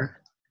home-based care,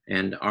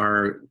 and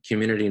our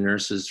community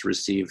nurses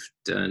received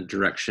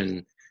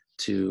direction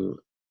to,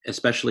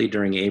 especially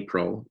during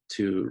April,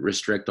 to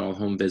restrict all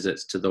home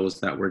visits to those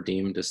that were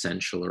deemed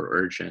essential or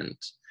urgent.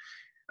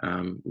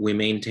 We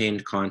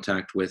maintained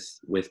contact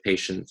with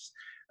patients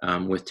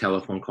with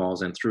telephone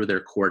calls and through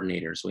their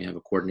coordinators. We have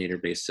a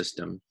coordinator-based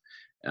system.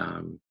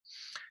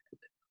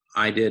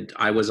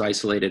 I was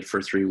isolated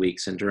for 3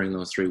 weeks, and during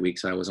those 3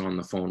 weeks, I was on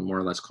the phone more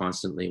or less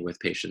constantly with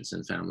patients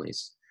and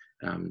families,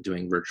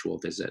 doing virtual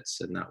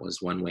visits, and that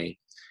was one way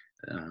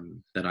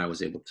that I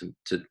was able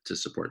to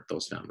support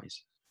those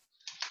families.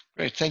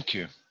 Great, thank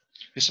you.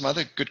 There's some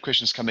other good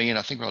questions coming in.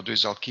 I think what I'll do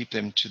is I'll keep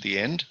them to the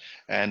end,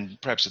 and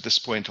perhaps at this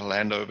point I'll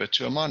hand over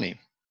to Amane.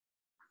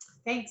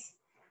 Thanks.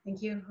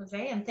 Thank you,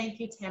 José, and thank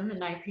you, Tim,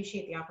 and I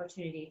appreciate the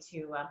opportunity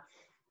to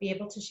be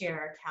able to share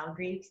our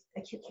Calgary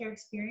acute care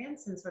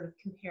experience and sort of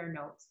compare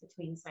notes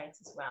between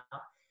sites as well.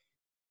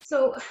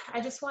 So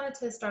I just wanted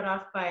to start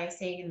off by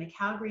saying in the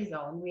Calgary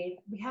zone, we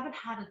haven't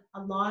had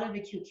a lot of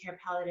acute care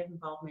palliative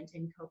involvement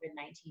in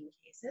COVID-19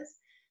 cases.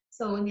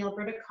 So in the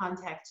Alberta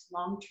context,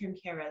 long-term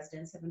care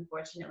residents have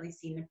unfortunately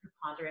seen the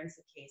preponderance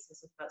of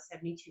cases, with about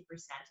 72%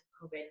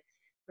 of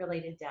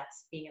COVID-related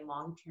deaths being in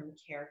long-term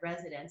care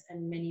residents,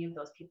 and many of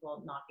those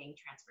people not being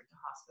transferred to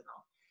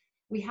hospital.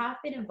 We have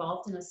been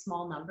involved in a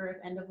small number of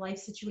end-of-life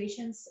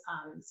situations,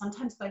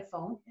 sometimes by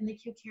phone in the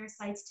acute care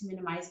sites, to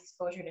minimize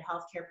exposure to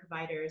healthcare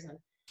providers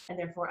and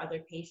therefore other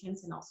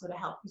patients, and also to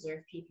help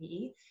preserve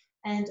PPE,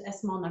 and a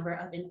small number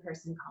of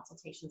in-person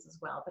consultations as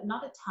well, but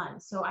not a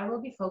ton. So I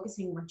will be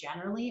focusing more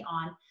generally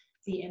on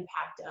the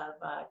impact of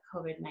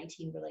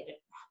COVID-19 related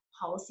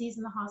policies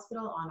in the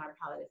hospital on our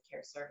palliative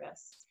care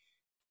service.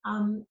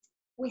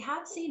 We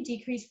have seen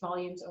decreased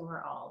volumes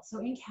overall. So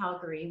in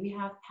Calgary, we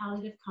have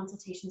palliative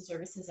consultation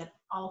services at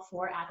all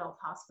 4 adult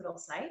hospital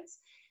sites,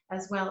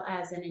 as well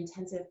as an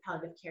intensive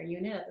palliative care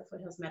unit at the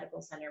Foothills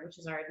Medical Center, which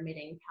is our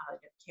admitting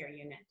palliative care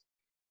unit.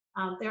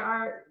 There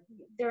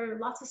are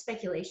lots of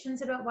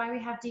speculations about why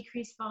we have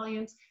decreased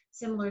volumes,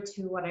 similar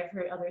to what I've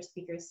heard other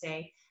speakers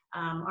say.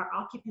 Our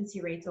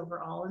occupancy rates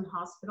overall in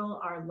hospital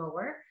are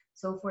lower.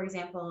 So for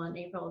example, in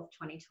April of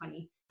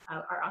 2020,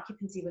 our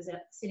occupancy was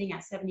sitting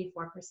at 74%,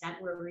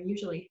 where we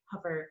usually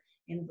hover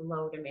in the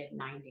low to mid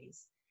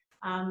 90s.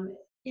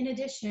 In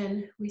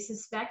addition, we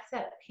suspect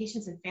that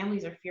patients and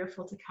families are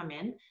fearful to come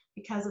in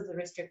because of the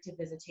restrictive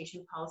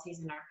visitation policies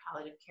in our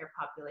palliative care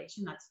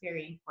population. That's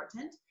very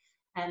important,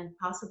 and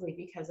possibly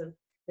because of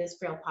this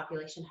frail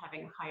population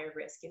having a higher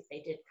risk if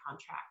they did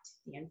contract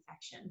the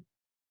infection.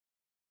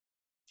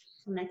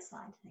 So next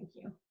slide, thank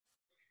you.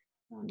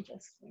 I'm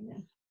just going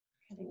to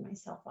cutting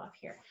myself off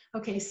here.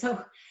 Okay,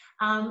 so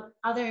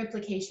other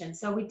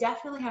implications. So we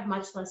definitely have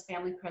much less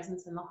family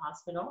presence in the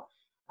hospital,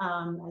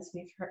 as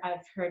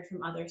I've heard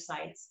from other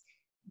sites.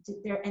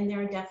 There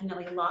are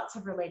definitely lots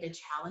of related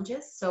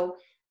challenges. So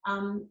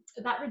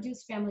that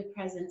reduced family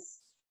presence,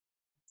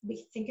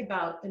 we think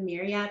about the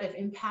myriad of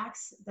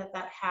impacts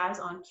that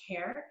has on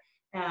care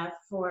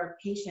for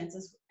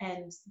patients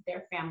and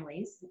their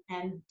families,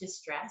 and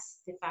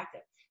distress, the fact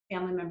that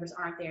family members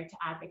aren't there to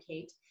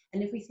advocate.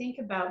 And if we think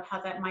about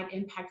how that might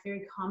impact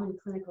very common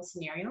clinical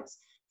scenarios,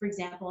 for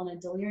example, in a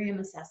delirium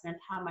assessment,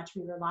 how much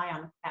we rely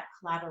on that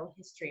collateral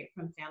history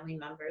from family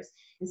members,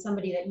 and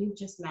somebody that you've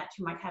just met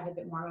who might have a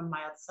bit more of a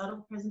mild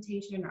subtle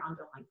presentation or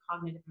underlying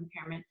cognitive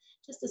impairment,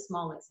 just a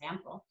small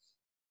example.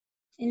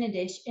 In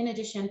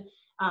addition,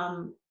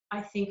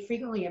 I think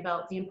frequently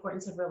about the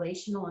importance of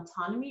relational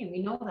autonomy, and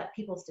we know that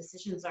people's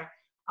decisions are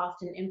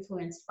often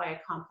influenced by a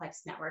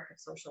complex network of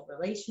social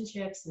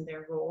relationships and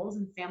their roles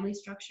in family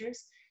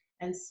structures.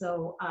 And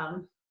so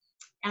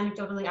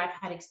anecdotally, I've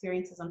had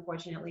experiences,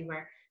 unfortunately,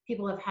 where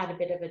people have had a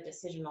bit of a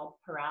decisional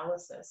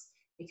paralysis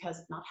because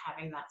of not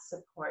having that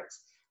support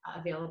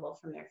available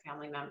from their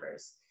family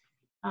members.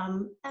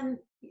 And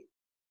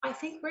I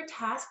think we're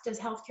tasked as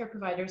healthcare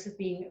providers of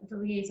being the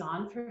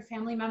liaison for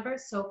family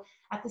members. So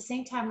at the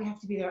same time, we have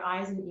to be their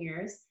eyes and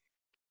ears,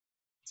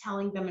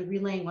 telling them and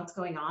relaying what's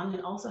going on,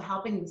 and also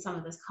helping with some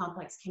of this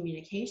complex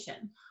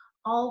communication,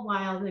 all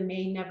while they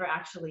may never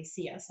actually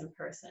see us in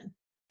person.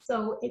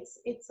 So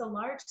it's a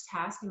large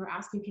task, and we're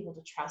asking people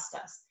to trust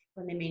us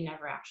when they may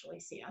never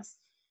actually see us.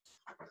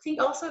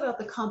 Think also about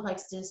the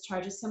complex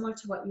discharges, similar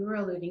to what you were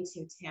alluding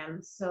to,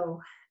 Tim.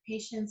 So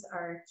patients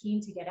are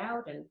keen to get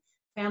out and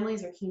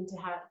families are keen to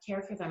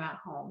care for them at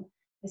home,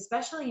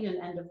 especially in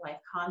an end-of-life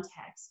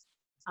context.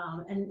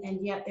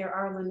 And yet there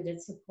are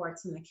limited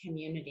supports in the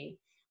community.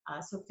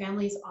 So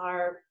families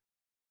are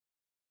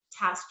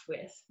tasked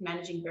with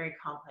managing very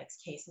complex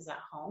cases at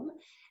home.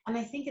 And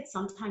I think it's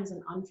sometimes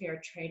an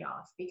unfair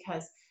trade-off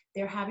because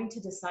they're having to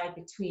decide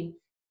between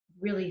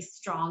really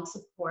strong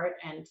support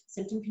and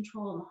symptom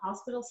control in the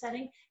hospital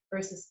setting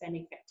versus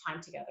spending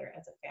time together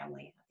as a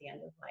family at the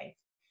end of life.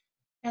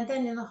 And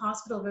then in the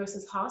hospital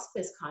versus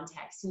hospice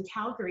context, in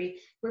Calgary,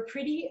 we're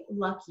pretty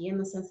lucky in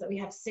the sense that we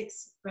have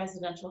 6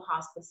 residential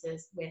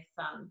hospices with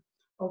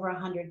over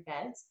 100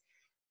 beds.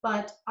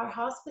 But our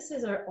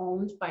hospices are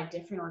owned by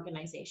different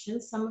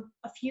organizations.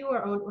 A few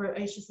are owned, or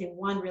I should say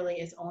one really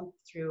is owned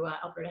through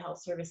Alberta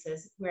Health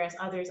Services, whereas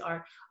others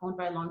are owned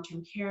by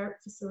long-term care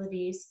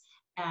facilities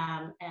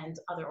and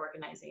other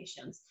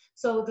organizations.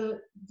 So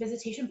the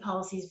visitation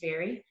policies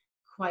vary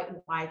quite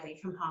widely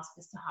from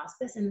hospice to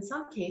hospice. And in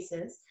some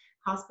cases,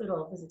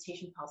 hospital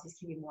visitation policies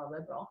can be more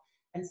liberal.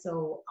 And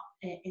so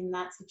in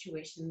that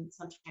situation,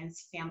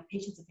 sometimes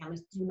patients and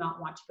families do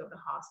not want to go to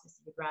hospice.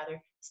 They would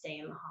rather stay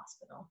in the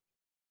hospital.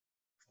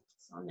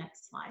 So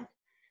next slide.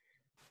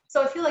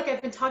 So I feel like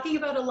I've been talking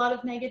about a lot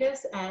of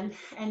negatives and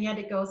yet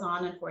it goes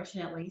on,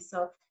 unfortunately.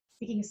 So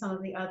speaking of some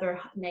of the other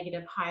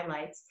negative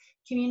highlights,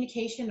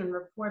 communication and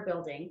rapport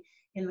building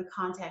in the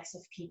context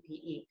of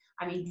PPE.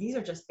 I mean, these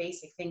are just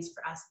basic things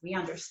for us. We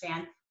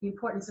understand the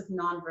importance of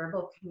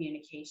nonverbal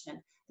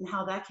communication and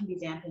how that can be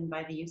dampened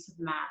by the use of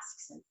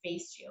masks and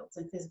face shields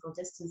and physical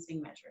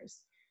distancing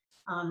measures.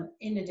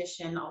 In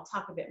addition, I'll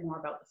talk a bit more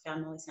about the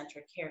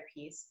family-centered care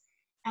piece.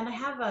 And I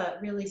have a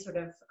really sort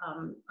of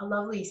a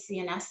lovely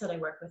CNS that I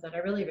work with that I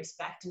really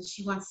respect. And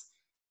she once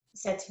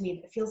said to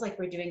me, it feels like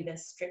we're doing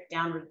this stripped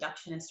down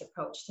reductionist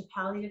approach to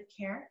palliative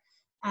care.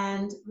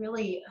 And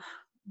really,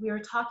 we were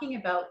talking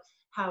about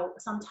how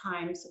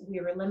sometimes we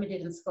were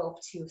limited in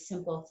scope to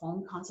simple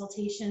phone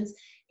consultations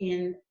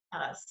in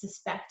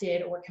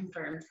suspected or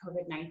confirmed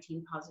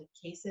COVID-19 positive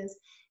cases,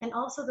 and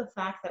also the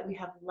fact that we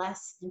have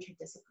less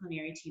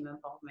interdisciplinary team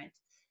involvement.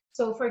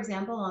 So for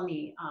example, on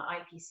the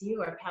IPCU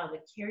or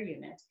palliative care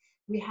unit,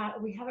 we have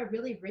a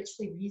really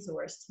richly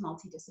resourced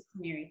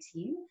multidisciplinary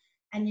team,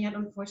 and yet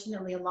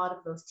unfortunately a lot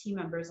of those team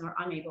members are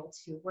unable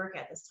to work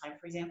at this time.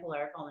 For example,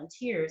 our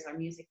volunteers, our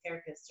music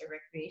therapists, or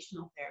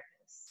recreational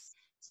therapists.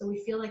 So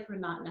we feel like we're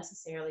not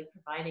necessarily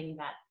providing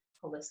that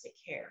holistic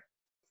care.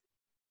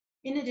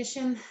 In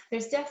addition,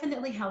 there's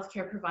definitely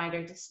healthcare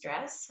provider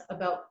distress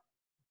about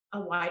a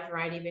wide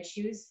variety of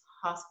issues,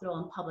 hospital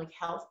and public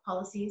health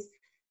policies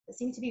that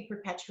seem to be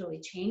perpetually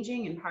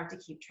changing and hard to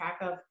keep track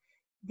of.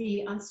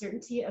 The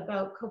uncertainty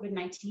about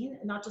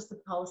COVID-19, not just the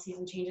policies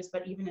and changes,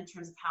 but even in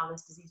terms of how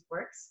this disease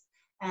works,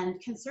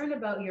 and concern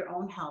about your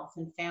own health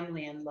and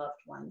family and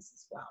loved ones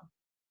as well.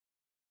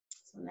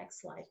 So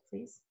next slide,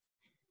 please.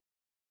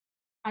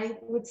 I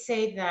would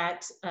say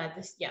that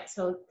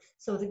so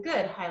the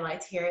good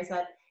highlights here is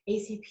that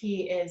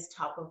ACP is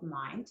top of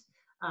mind,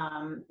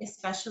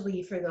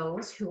 especially for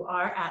those who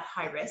are at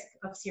high risk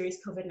of serious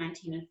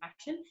COVID-19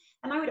 infection.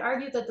 And I would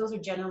argue that those are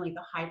generally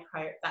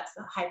that's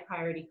the high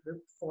priority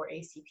group for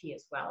ACP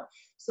as well.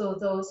 So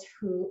those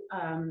who,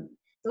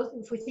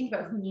 if we think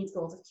about who needs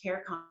goals of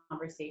care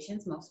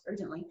conversations most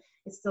urgently,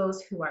 it's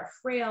those who are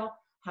frail,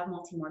 have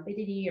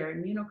multimorbidity or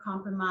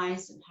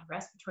immunocompromised, and have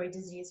respiratory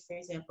disease, for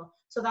example.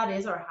 So that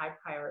is our high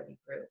priority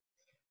group.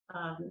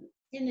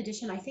 In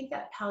addition, I think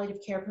that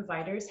palliative care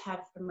providers have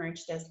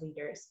emerged as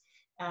leaders.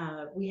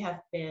 We have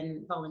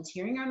been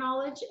volunteering our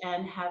knowledge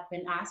and have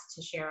been asked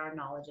to share our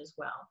knowledge as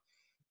well.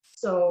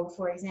 So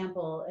for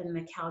example, in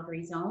the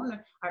Calgary zone,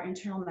 our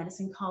internal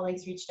medicine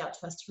colleagues reached out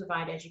to us to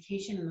provide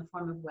education in the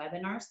form of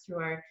webinars through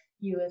our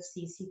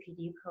UFC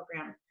CPD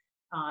program.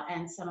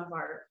 And some of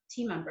our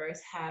team members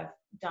have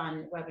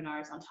done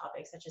webinars on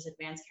topics such as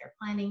advanced care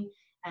planning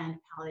and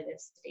palliative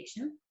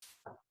sedation.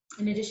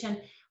 In addition,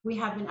 we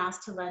have been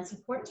asked to lend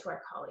support to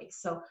our colleagues.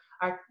 So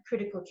our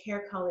critical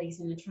care colleagues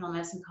and internal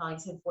medicine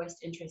colleagues have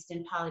voiced interest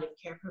in palliative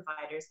care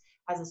providers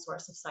as a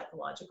source of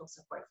psychological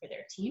support for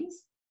their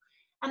teams.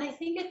 And I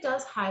think it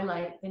does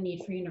highlight the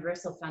need for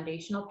universal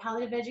foundational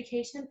palliative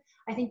education.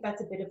 I think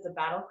that's a bit of the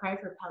battle cry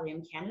for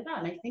Pallium Canada,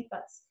 and I think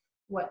that's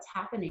what's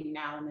happening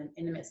now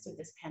in the midst of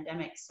this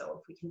pandemic. So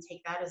if we can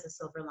take that as a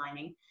silver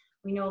lining,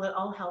 we know that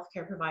all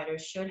healthcare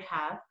providers should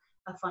have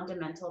a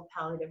fundamental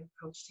palliative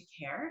approach to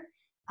care.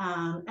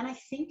 And I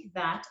think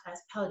that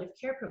as palliative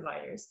care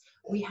providers,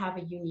 we have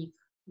a unique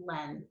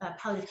lens,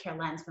 palliative care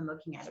lens when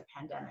looking at a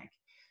pandemic.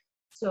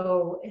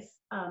 So if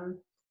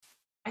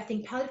I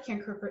think palliative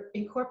care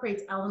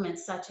incorporates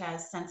elements such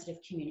as sensitive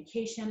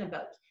communication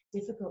about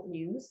difficult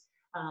news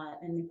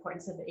and the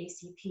importance of the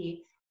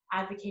ACP,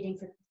 advocating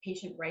for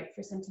patient right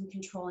for symptom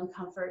control and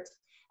comfort,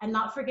 and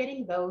not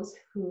forgetting those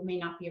who may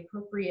not be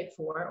appropriate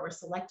for or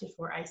selected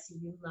for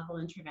ICU level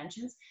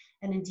interventions,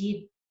 and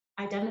indeed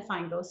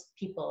identifying those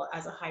people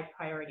as a high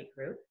priority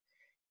group.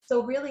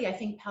 So really, I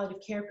think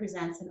palliative care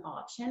presents an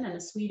option and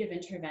a suite of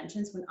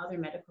interventions when other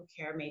medical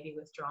care may be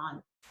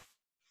withdrawn.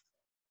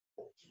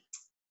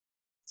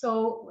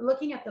 So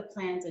looking at the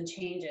plans and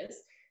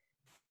changes,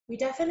 we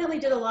definitely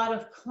did a lot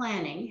of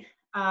planning.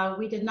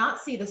 We did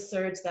not see the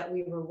surge that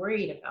we were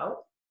worried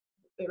about.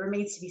 It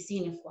remains to be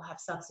seen if we'll have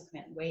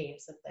subsequent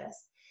waves of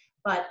this.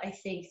 But I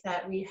think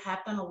that we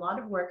have done a lot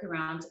of work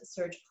around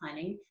surge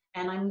planning,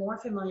 and I'm more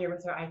familiar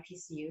with our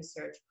IPCU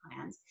surge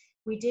plans.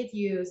 We did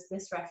use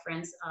this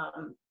reference,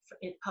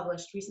 it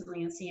published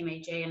recently in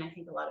CMAJ, and I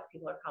think a lot of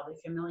people are probably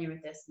familiar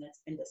with this, and it's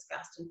been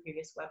discussed in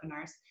previous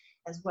webinars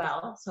as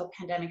well. So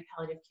Pandemic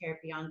Palliative Care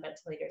Beyond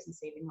Ventilators and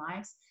Saving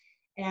Lives.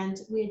 And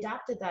we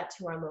adapted that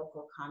to our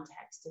local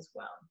context as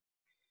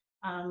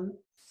well.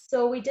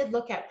 So we did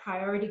look at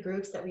priority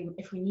groups that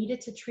if we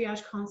needed to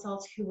triage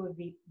consults, who would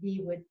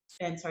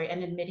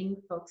and admitting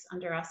folks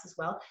under us as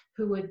well,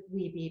 who would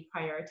we be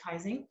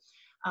prioritizing?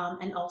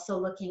 And also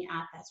looking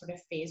at that sort of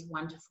phase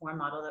 1 to 4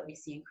 model that we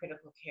see in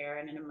critical care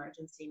and in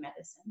emergency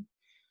medicine.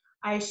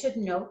 I should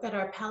note that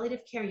our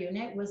palliative care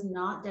unit was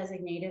not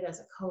designated as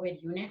a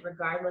COVID unit,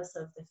 regardless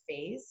of the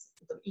phase,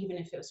 even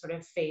if it was sort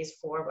of phase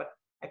 4, what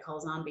I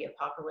call zombie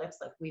apocalypse,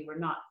 like we were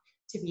not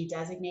to be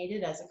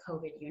designated as a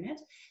COVID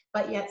unit.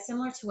 But yet,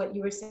 similar to what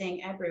you were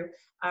saying, Ebru,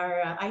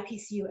 our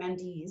IPCU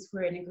MDs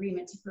were in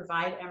agreement to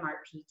provide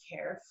MRP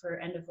care for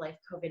end-of-life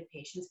COVID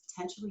patients,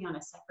 potentially on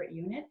a separate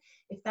unit,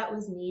 if that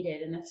was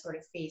needed in a sort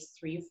of phase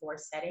 3 or 4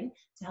 setting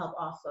to help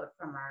offload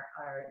from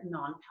our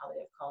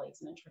non-palliative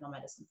colleagues in internal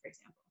medicine, for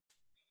example.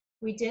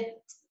 We did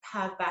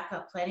have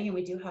backup planning, and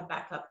we do have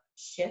backup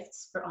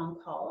shifts for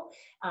on-call,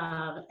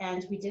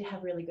 and we do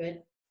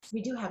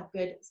have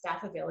good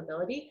staff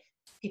availability.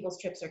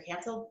 People's trips are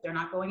canceled, they're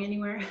not going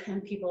anywhere,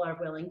 and people are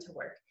willing to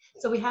work.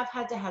 So we have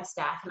had to have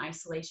staff in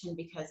isolation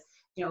because,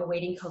 you know,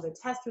 awaiting COVID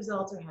test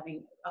results or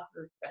having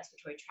upper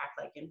respiratory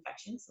tract-like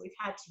infections. So we've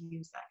had to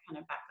use that kind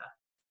of backup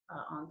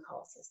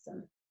on-call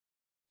system,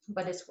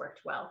 but it's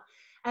worked well.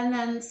 And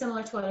then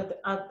similar to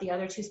what the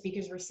other two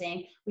speakers were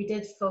saying, we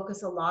did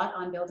focus a lot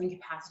on building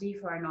capacity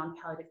for our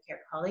non-palliative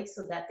care colleagues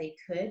so that they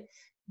could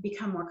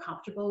become more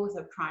comfortable with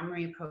a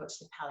primary approach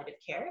to palliative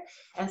care.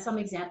 And some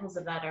examples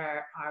of that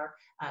are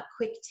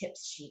quick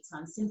tips sheets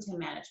on symptom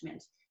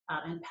management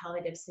and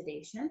palliative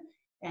sedation.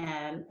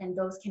 And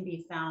those can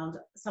be found,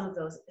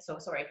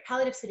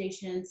 palliative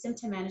sedation,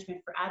 symptom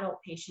management for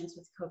adult patients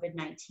with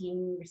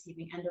COVID-19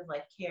 receiving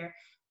end-of-life care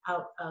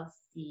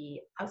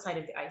outside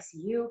of the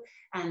ICU,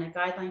 and a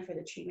guideline for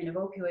the treatment of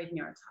opioid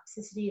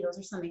neurotoxicity. Those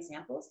are some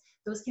examples.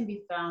 Those can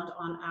be found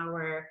on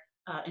our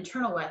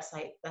internal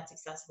website that's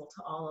accessible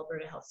to all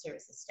Alberta Health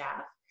Services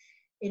staff.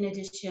 In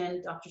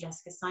addition, Dr.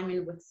 Jessica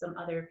Simon with some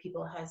other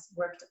people has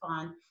worked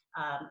on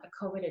a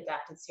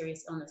COVID-adapted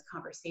serious illness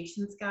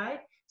conversations guide.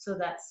 So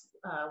that's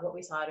what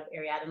we saw out of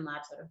Ariadne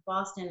Labs out of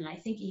Boston, and I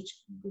think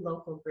each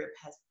local group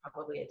has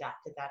probably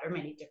adapted that, or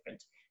many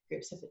different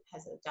groups have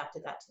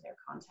adapted that to their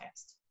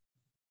context.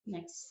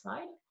 Next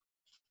slide.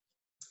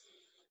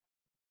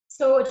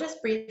 So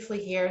just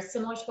briefly here,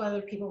 similar to what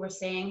other people were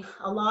saying,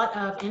 a lot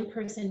of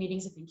in-person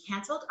meetings have been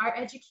canceled. Our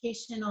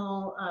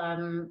educational,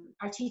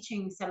 our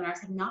teaching seminars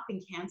have not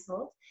been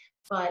canceled,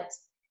 but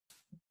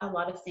a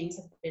lot of things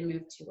have been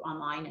moved to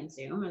online and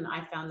Zoom, and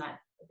I found that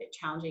a bit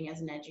challenging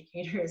as an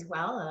educator as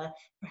well,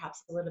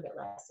 perhaps a little bit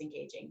less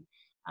engaging.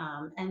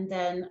 And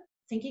then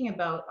thinking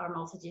about our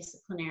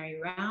multidisciplinary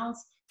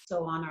rounds,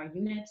 so on our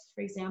unit,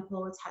 for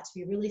example, it's had to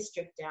be really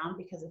stripped down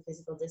because of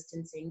physical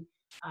distancing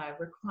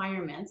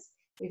requirements.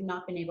 We've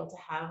not been able to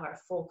have our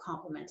full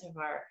complement of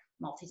our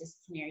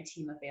multidisciplinary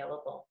team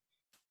available.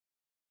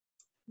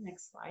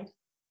 Next slide.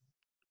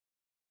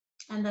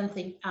 And then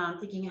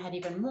thinking ahead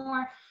even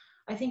more,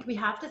 I think we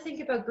have to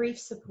think about grief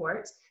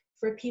support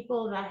for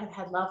people that have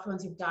had loved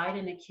ones who've died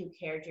in acute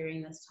care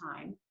during this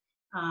time.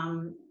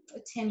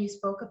 Tim, you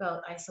spoke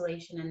about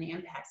isolation and the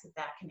impacts that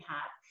that can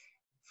have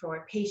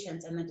for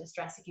patients and the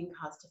distress it can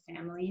cause to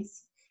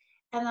families.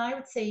 And I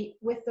would say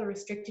with the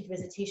restricted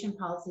visitation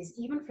policies,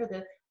 even for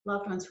the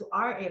loved ones who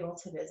are able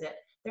to visit,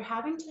 they're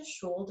having to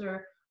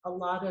shoulder a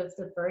lot of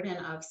the burden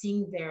of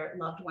seeing their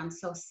loved ones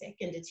so sick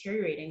and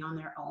deteriorating on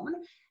their own,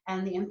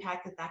 and the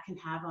impact that that can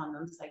have on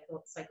them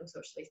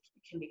psychosocially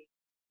can be,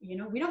 you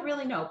know, we don't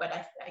really know,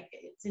 but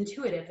it's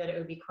intuitive that it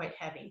would be quite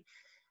heavy.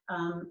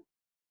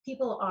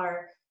 People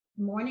are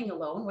mourning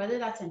alone, whether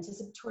that's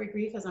anticipatory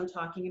grief, as I'm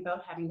talking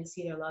about, having to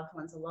see their loved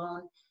ones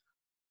alone,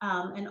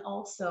 and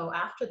also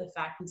after the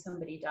fact when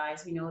somebody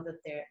dies, we know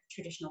that their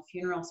traditional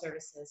funeral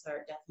services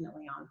are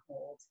definitely on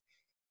hold.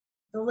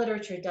 The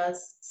literature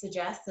does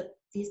suggest that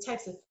these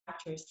types of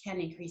factors can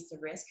increase the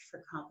risk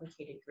for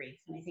complicated grief,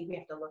 and I think we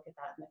have to look at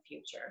that in the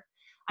future.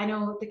 I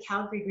know the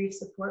Calgary Grief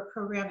Support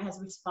Program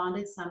has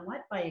responded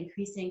somewhat by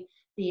increasing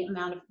the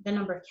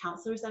number of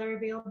counselors that are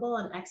available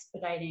and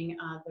expediting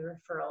the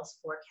referrals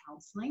for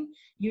counseling.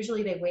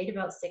 Usually they wait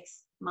about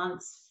 6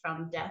 months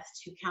from death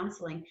to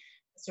counseling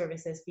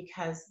services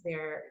because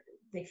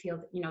they feel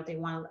that, you know, they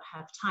want to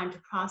have time to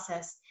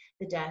process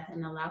the death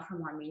and allow for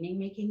more meaning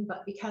making.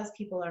 But because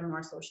people are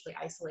more socially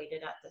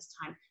isolated at this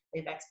time,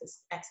 they've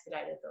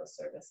expedited those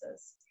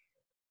services.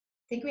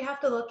 I think we have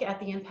to look at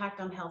the impact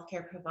on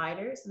healthcare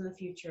providers in the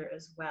future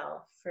as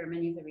well, for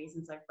many of the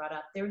reasons I've brought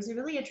up. There was a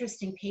really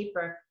interesting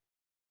paper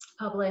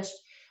published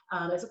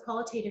as a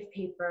qualitative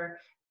paper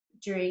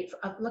during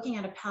looking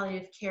at a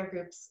palliative care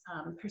group's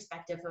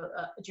perspective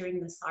during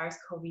the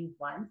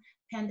SARS-CoV-1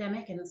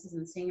 pandemic, and this is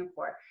in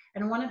Singapore.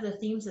 And one of the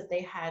themes that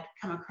they had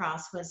come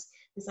across was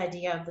this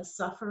idea of the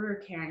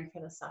sufferer caring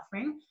for the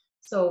suffering.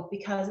 So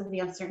because of the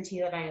uncertainty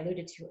that I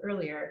alluded to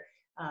earlier,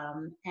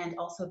 and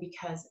also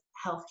because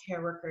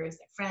healthcare workers,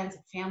 their friends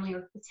and family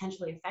are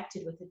potentially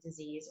affected with the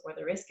disease, or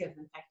the risk of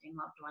infecting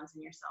loved ones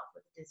and yourself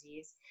with the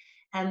disease,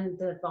 and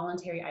the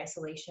voluntary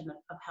isolation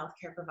of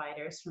healthcare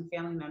providers from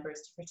family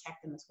members to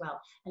protect them as well,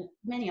 and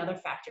many other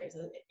factors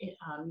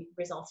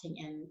resulting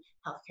in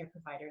healthcare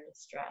provider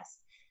distress.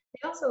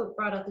 They also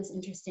brought up this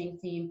interesting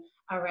theme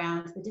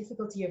around the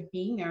difficulty of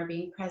being there,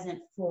 being present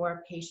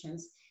for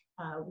patients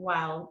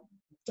while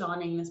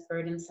donning this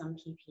burdensome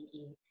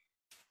PPE.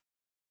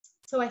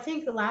 So I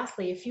think that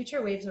lastly, if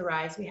future waves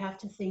arise, we have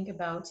to think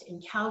about, in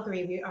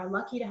Calgary, we are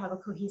lucky to have a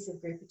cohesive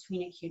group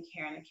between acute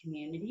care and the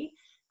community,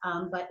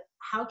 but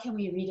how can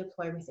we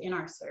redeploy within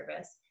our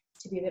service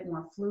to be a bit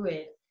more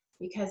fluid?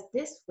 Because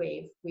this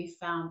wave, we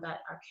found that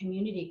our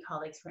community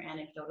colleagues were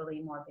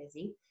anecdotally more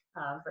busy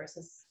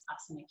versus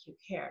us in acute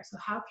care. So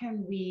how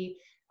can we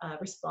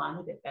respond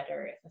a bit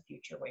better if a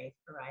future wave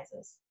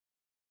arises?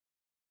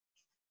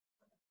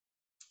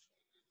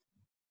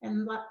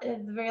 And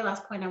the very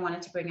last point I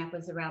wanted to bring up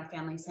was around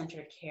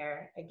family-centered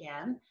care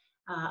again.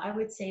 I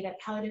would say that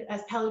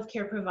as palliative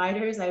care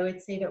providers, I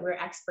would say that we're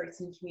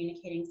experts in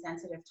communicating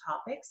sensitive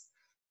topics.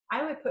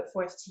 I would put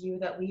forth to you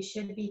that we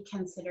should be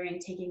considering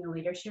taking a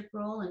leadership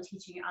role and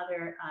teaching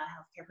other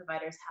healthcare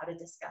providers how to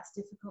discuss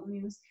difficult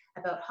news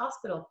about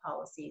hospital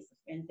policies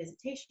and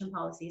visitation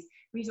policies,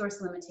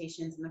 resource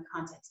limitations in the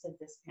context of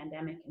this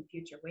pandemic and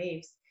future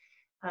waves.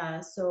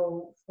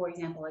 So, for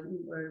example,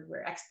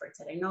 we're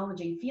experts at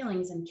acknowledging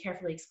feelings and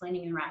carefully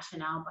explaining the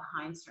rationale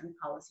behind certain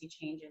policy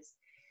changes.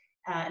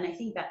 And I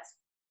think that's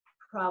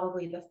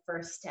probably the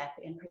first step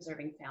in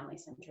preserving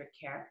family-centered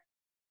care.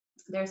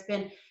 There's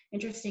been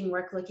interesting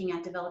work looking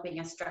at developing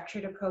a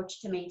structured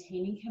approach to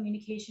maintaining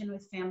communication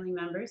with family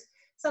members.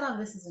 Some of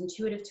this is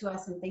intuitive to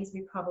us and things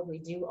we probably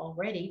do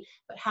already,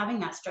 but having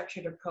that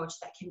structured approach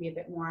that can be a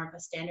bit more of a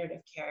standard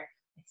of care,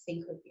 I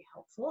think would be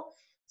helpful.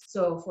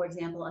 So, for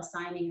example,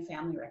 assigning a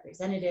family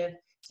representative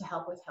to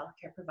help with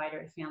healthcare provider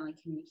and family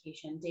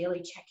communication,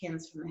 daily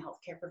check-ins from the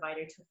healthcare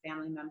provider to a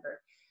family member,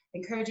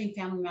 encouraging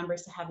family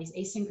members to have these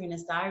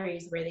asynchronous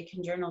diaries where they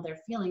can journal their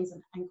feelings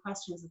and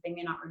questions that they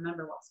may not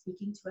remember while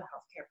speaking to a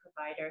healthcare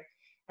provider,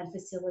 and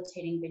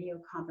facilitating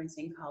video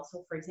conferencing calls.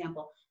 So, for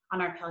example,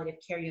 on our palliative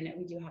care unit,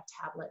 we do have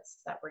tablets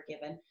that were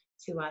given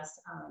to us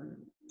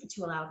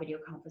to allow video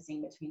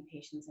conferencing between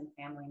patients and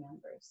family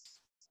members.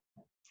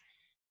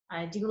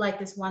 I do like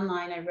this one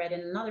line I read in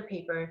another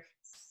paper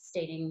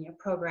stating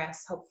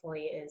progress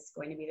hopefully is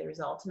going to be the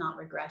result, not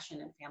regression,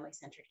 in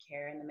family-centered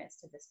care in the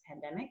midst of this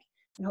pandemic.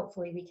 And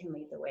hopefully we can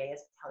lead the way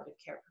as palliative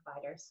care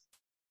providers.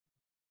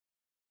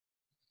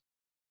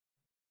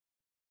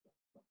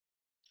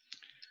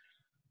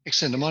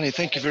 Excellent, Amane,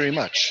 thank you very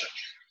much.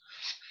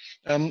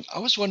 I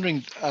was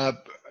wondering,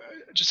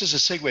 just as a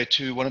segue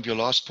to one of your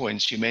last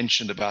points, you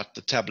mentioned about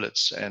the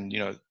tablets and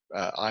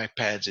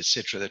iPads,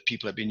 etc., that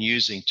people have been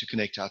using to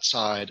connect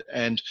outside.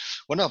 And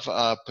one of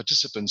our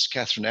participants,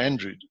 Catherine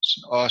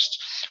Andrews,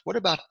 asked, "What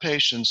about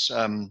patients?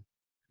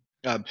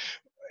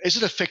 Is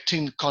it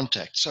affecting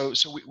contact?" So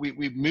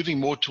we're moving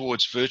more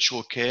towards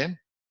virtual care.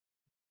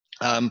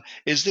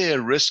 Is there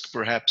a risk,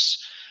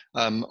 perhaps,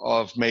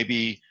 of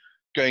maybe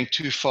going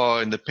too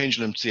far in the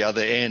pendulum to the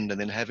other end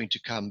and then having to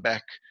come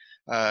back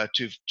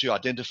to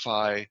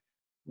identify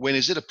when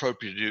is it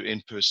appropriate to do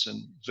in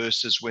person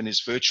versus when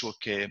is virtual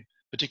care,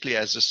 particularly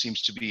as this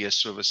seems to be a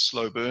sort of a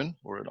slow burn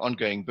or an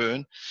ongoing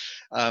burn.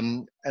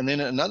 And then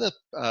another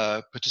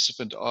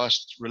participant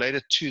asked,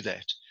 related to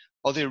that,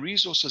 are there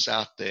resources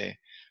out there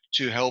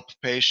to help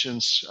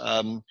patients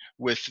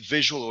with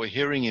visual or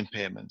hearing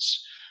impairments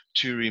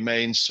to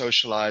remain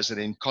socialized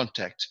and in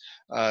contact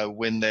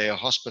when they are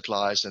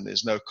hospitalized and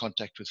there's no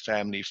contact with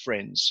family,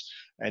 friends,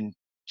 and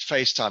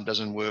FaceTime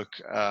doesn't work,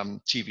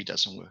 TV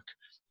doesn't work?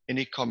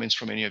 Any comments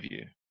from any of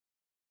you?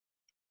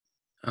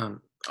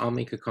 I'll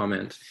make a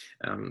comment.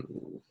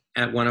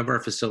 At one of our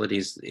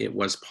facilities, it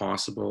was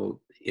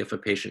possible, if a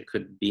patient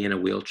could be in a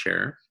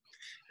wheelchair,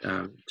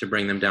 to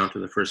bring them down to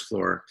the first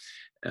floor.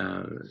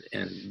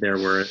 And there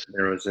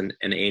was an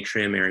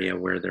atrium area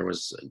where there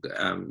was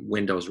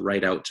windows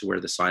right out to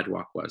where the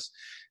sidewalk was.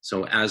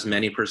 So as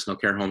many personal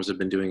care homes have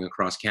been doing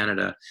across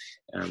Canada,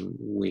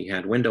 we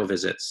had window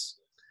visits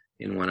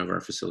in one of our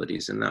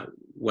facilities, and that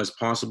was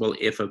possible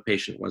if a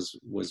patient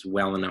was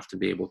well enough to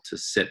be able to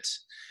sit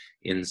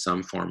in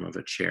some form of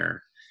a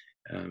chair.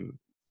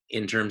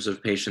 In terms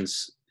of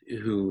patients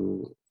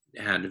who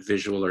had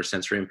visual or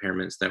sensory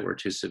impairments that were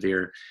too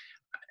severe,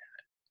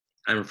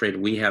 I'm afraid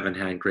we haven't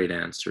had great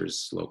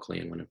answers locally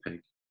in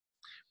Winnipeg.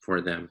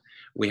 for them.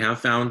 We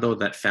have found, though,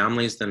 that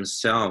families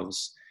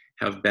themselves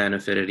have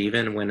benefited,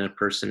 even when a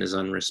person is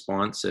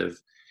unresponsive,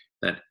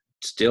 that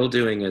still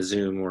doing a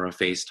Zoom or a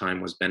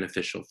FaceTime was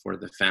beneficial for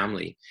the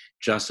family,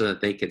 just so that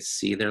they could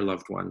see their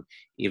loved one,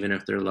 even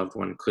if their loved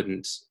one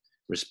couldn't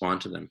respond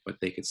to them, but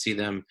they could see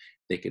them,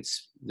 they could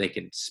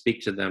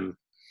speak to them.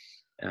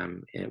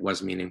 It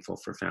was meaningful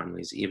for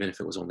families, even if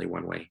it was only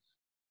one way.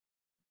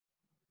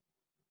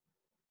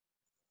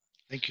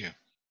 Thank you.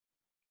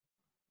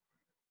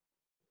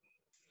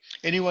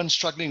 Anyone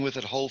struggling with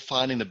that whole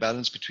finding the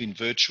balance between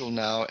virtual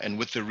now and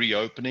with the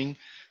reopening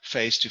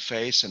face to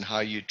face, and how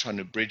you're trying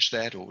to bridge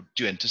that, or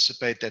do you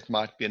anticipate that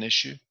might be an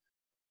issue?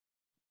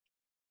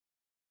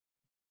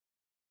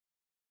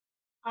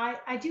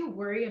 I do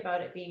worry about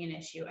it being an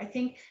issue. I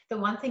think the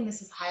one thing this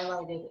has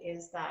highlighted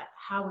is that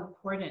how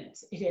important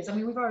it is. I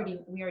mean, we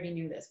already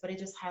knew this, but it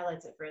just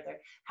highlights it further,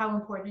 how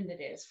important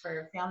it is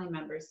for family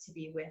members to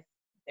be with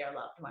their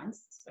loved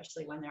ones,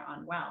 especially when they're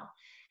unwell.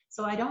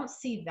 So I don't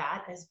see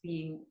that as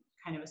being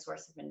kind of a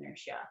source of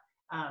inertia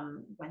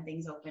when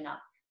things open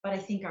up. But I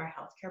think our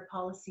healthcare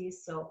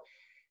policies, so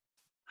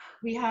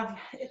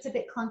it's a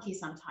bit clunky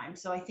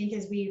sometimes. So I think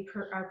as we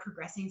are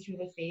progressing through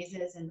the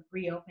phases and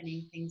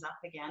reopening things up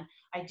again,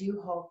 I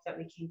do hope that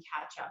we can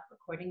catch up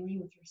accordingly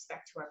with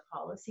respect to our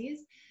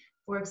policies.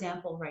 For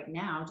example, right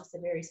now, just a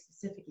very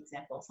specific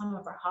example, some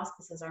of our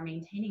hospices are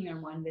maintaining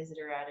their one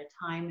visitor at a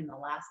time in the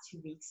last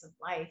 2 weeks of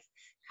life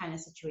kind of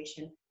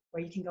situation,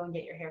 where you can go and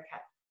get your hair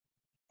cut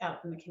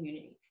out in the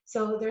community.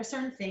 So there are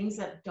certain things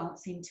that don't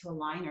seem to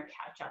align or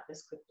catch up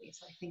as quickly.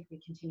 So I think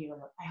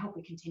I hope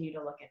we continue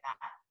to look at that.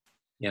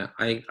 Yeah,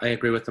 I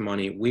agree with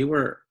Amane. We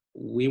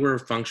were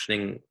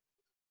functioning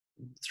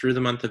through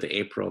the month of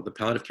April. The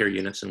palliative care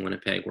units in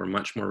Winnipeg were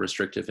much more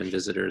restrictive in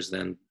visitors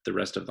than the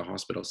rest of the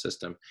hospital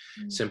system,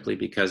 simply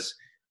because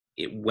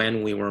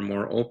when we were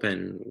more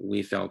open,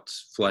 we felt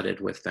flooded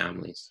with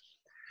families.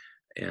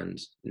 And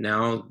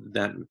now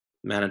that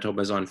Manitoba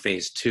is on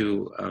phase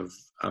 2 of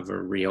a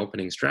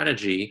reopening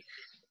strategy,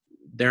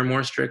 they're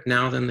more strict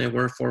now than they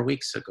were 4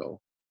 weeks ago,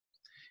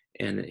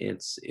 and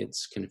it's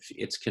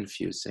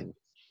confusing.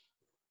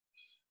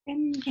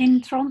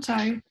 In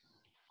Toronto,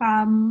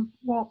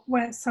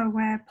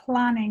 we're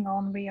planning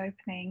on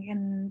reopening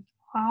in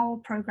our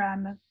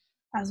program,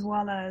 as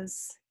well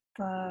as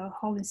the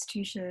whole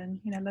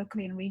institution,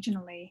 locally and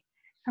regionally.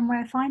 And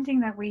we're finding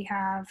that we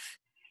have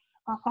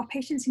our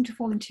patients seem to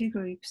fall in 2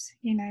 groups.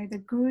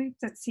 The group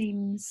that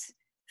seems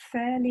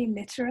fairly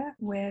literate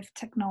with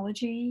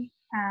technology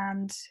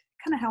and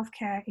kind of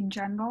healthcare in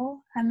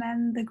general, and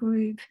then the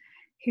group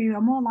who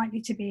are more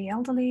likely to be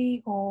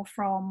elderly or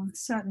from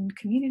certain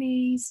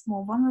communities,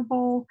 more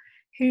vulnerable,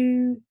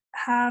 who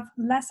have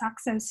less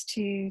access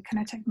to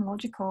kind of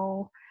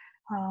technological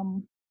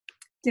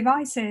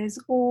devices,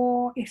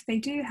 or if they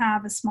do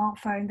have a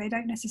smartphone, they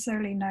don't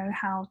necessarily know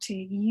how to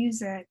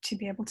use it to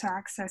be able to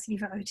access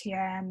either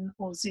OTN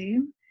or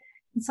Zoom.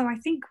 And so I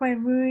think we're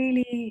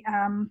really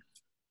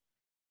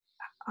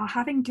are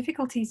having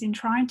difficulties in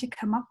trying to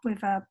come up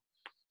with a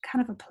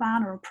kind of a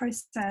plan or a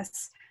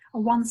process, a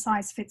one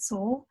size fits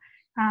all.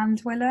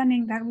 And we're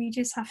learning that we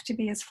just have to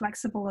be as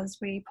flexible as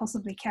we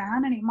possibly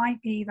can. And it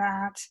might be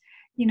that,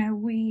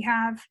 we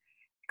have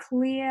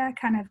clear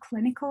kind of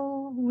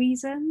clinical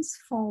reasons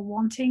for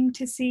wanting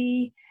to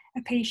see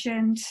a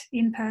patient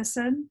in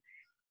person.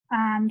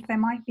 And there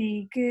might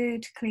be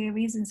good, clear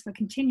reasons for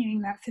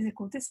continuing that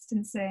physical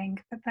distancing,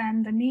 but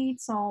then the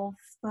needs or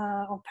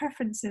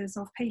preferences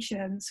of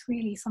patients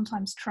really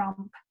sometimes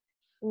trump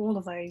all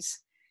of those.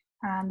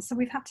 And so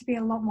we've had to be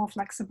a lot more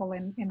flexible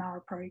in our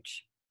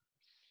approach.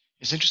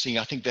 It's interesting.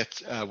 I think that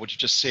what you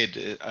just said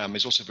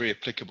is also very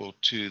applicable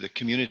to the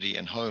community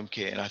and home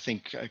care. And I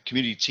think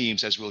community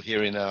teams, as we'll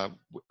hear in our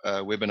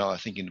webinar, I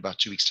think in about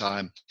 2 weeks'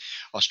 time,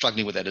 are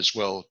struggling with that as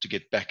well, to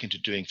get back into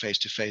doing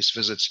face-to-face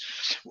visits.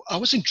 I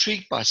was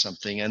intrigued by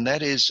something, and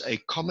that is a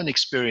common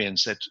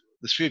experience that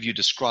the 3 of you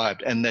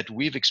described, and that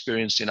we've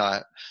experienced in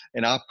our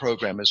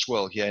program as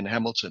well here in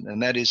Hamilton.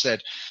 And that is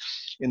that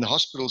in the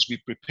hospitals, we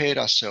prepared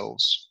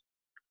ourselves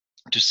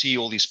to see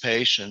all these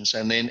patients,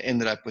 and then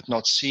ended up with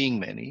not seeing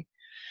many.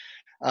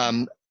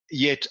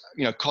 Yet,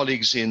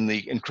 colleagues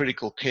in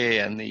critical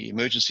care and the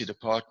emergency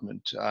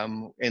department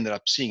ended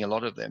up seeing a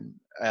lot of them,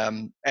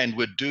 and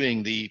were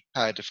doing the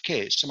palliative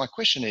care. So my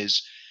question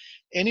is,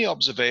 any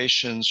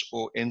observations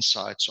or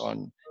insights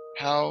on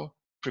how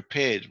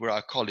prepared were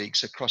our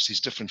colleagues across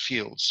these different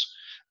fields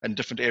and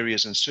different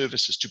areas and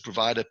services to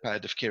provide a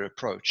palliative care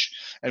approach?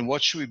 And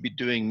what should we be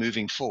doing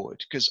moving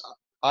forward? Because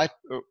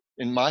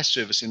in my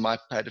service, in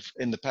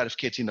the palliative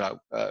care team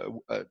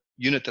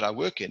unit that I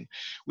work in,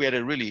 we had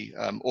a really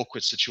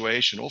awful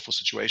situation of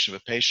a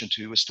patient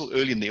who was still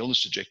early in the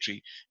illness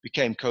trajectory,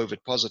 became COVID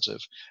positive,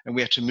 and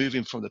we had to move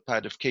him from the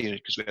palliative care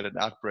unit because we had an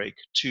outbreak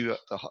to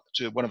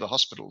one of the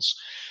hospitals.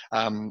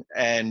 And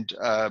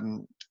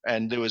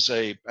there was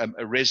a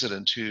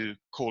resident who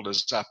called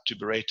us up to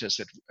berate us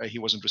that he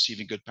wasn't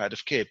receiving good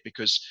palliative care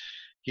because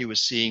he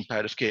was seeing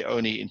palliative care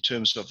only in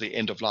terms of the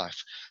end of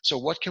life. So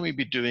what can we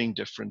be doing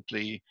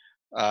differently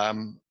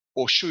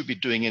or should we be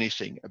doing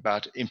anything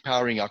about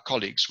empowering our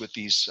colleagues with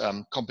these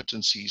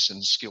competencies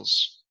and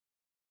skills?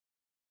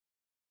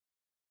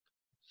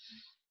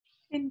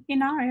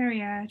 In our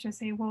area,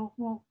 José,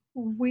 what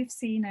we've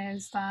seen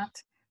is that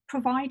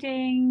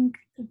providing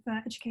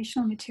the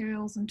educational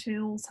materials and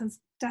tools has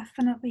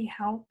definitely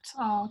helped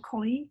our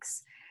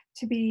colleagues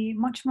to be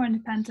much more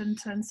independent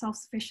and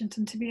self-sufficient,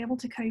 and to be able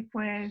to cope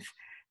with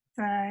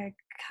the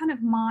kind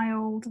of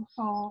mild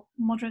or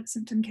moderate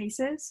symptom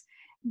cases.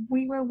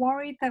 We were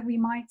worried that we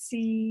might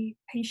see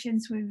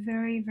patients with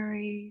very,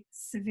 very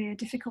severe,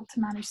 difficult to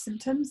manage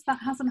symptoms. That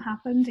hasn't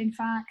happened. In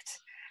fact,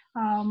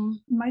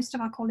 most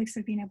of our colleagues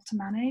have been able to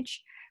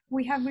manage.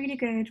 We have really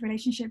good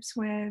relationships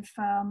with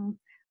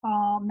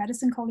our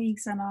medicine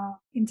colleagues and our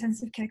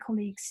intensive care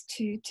colleagues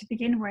to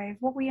begin with.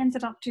 What we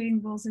ended up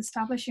doing was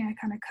establishing a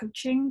kind of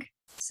coaching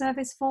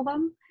service for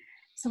them.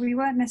 So we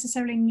weren't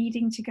necessarily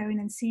needing to go in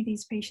and see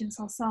these patients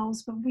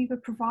ourselves, but we were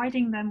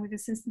providing them with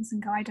assistance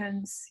and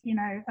guidance, you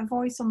know, a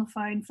voice on the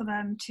phone for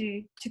them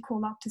to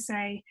call up to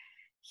say,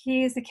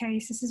 here's the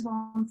case, this is what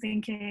I'm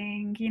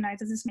thinking, you know,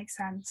 does this make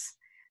sense?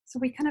 So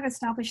we kind of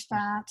established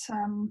that.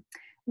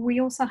 We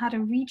also had a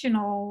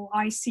regional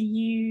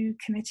ICU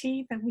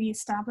committee that we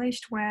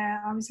established,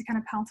 where I was a kind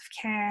of palliative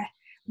care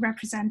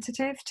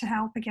representative to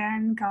help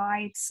again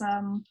guide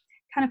some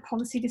kind of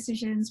policy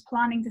decisions,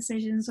 planning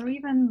decisions, or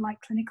even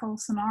like clinical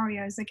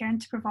scenarios, again,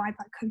 to provide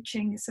that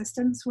coaching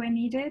assistance where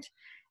needed.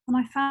 And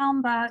I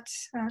found that,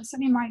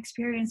 certainly in my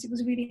experience, it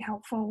was really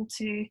helpful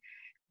to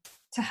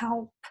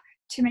help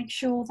to make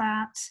sure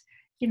that,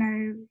 you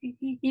know,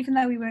 even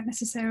though we weren't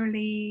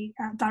necessarily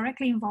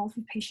directly involved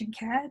with patient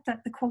care,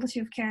 that the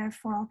quality of care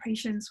for our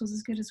patients was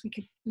as good as we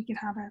could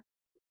have it.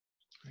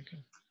 Okay.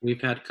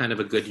 We've had kind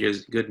of a good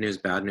news,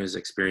 bad news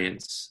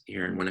experience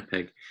here in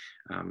Winnipeg.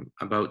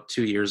 About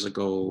 2 years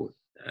ago,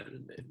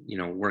 you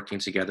know, working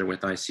together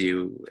with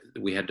ICU,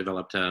 we had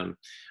developed a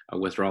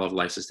withdrawal of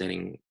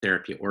life-sustaining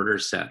therapy order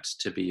set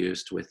to be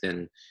used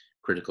within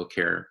critical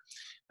care.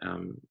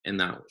 And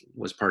that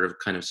was part of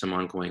kind of some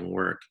ongoing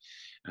work.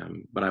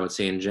 But I would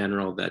say in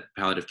general that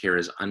palliative care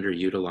is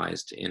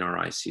underutilized in our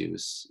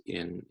ICUs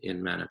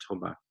in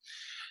Manitoba.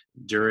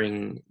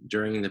 During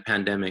the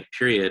pandemic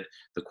period,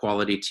 the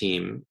quality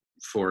team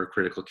for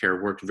critical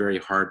care worked very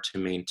hard to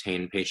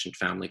maintain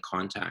patient-family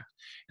contact.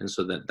 And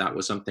so that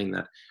was something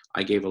that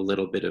I gave a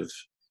little bit of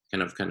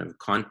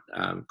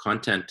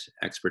content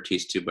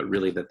expertise to, but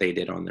really that they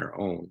did on their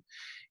own.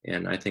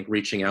 And I think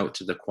reaching out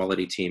to the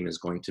quality team is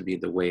going to be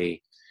the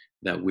way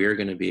that we're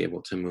going to be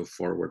able to move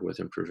forward with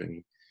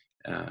improving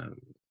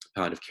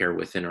palliative care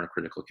within our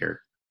critical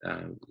care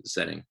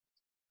setting.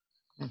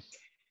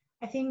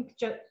 I think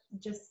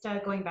just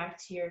going back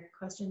to your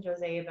question,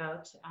 José,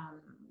 about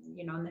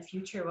you know, in the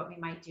future what we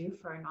might do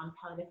for our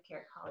non-palliative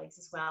care colleagues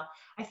as well.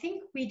 I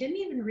think we didn't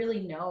even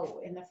really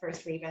know in the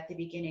first wave at the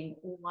beginning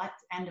what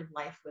end of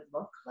life would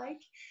look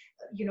like.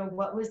 You know,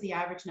 what was the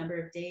average number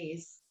of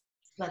days,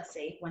 let's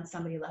say, when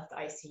somebody left the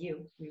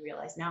ICU? We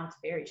realize now it's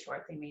very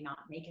short. They may not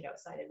make it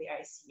outside of the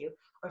ICU,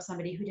 or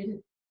somebody who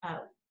didn't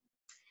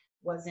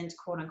wasn't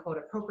quote unquote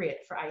appropriate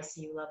for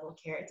ICU level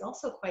care. It's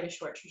also quite a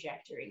short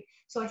trajectory.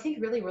 So I think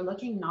really we're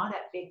looking not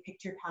at big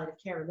picture palliative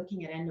care, we're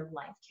looking at end of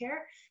life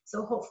care.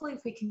 So hopefully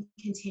if we can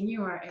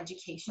continue our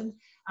education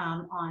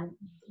on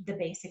the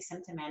basic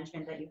symptom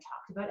management that you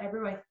talked about,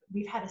 Ebru,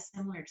 we've had a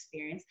similar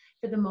experience.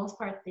 For the most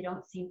part, they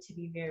don't seem to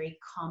be very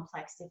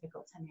complex,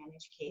 difficult to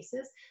manage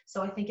cases.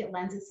 So I think it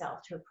lends itself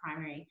to a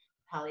primary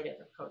palliative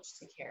approach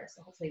to care.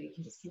 So hopefully we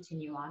can just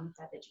continue on with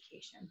that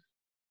education.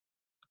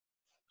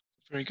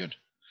 Very good.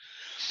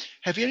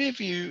 Have any of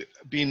you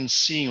been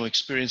seeing or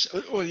experienced,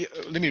 or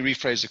let me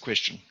rephrase the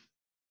question.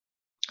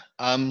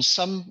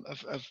 Some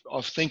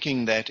of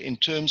thinking that in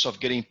terms of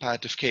getting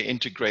palliative care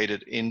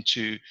integrated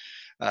into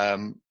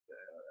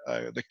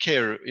the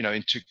care, you know,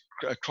 into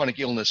chronic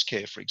illness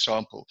care, for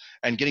example,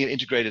 and getting it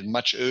integrated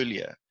much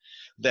earlier,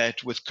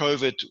 that with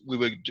COVID, we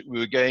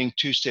were going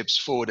 2 steps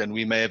forward and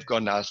we may have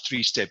gone now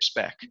 3 steps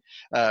back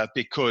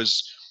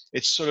because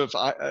it's sort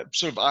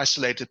of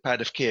isolated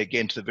palliative care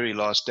again to the very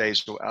last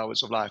days or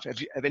hours of life.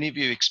 Have any of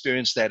you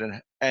experienced that?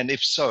 And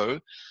if so,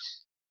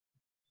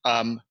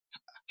 how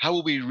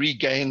will we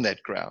regain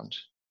that ground?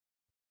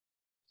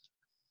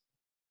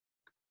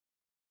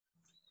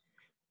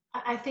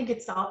 I think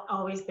it's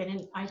always been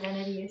an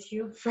identity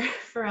issue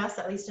for us,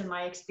 at least in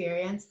my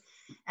experience.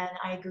 And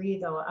I agree,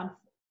 though.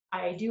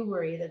 I do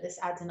worry that this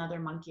adds another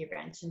monkey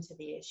wrench into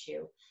the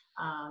issue.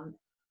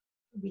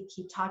 We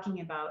keep talking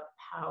about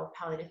how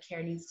palliative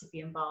care needs to be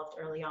involved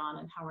early on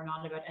and how we're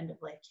not about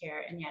end-of-life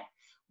care, and yet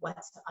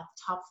what's at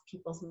the top of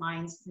people's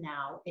minds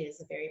now is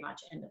a very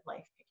much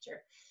end-of-life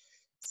picture.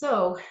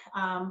 So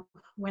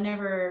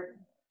whenever,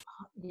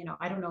 you know,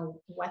 I don't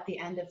know what the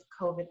end of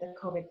the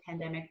COVID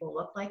pandemic will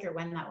look like or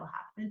when that will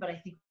happen, but I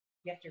think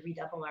we have to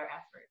redouble our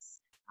efforts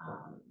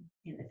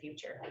in the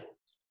future.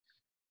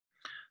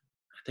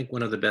 I think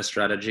one of the best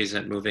strategies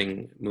at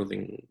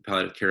moving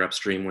palliative care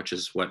upstream, which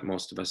is what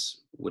most of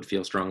us would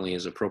feel strongly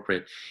is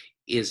appropriate,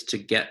 is to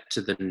get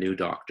to the new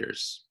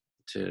doctors,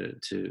 to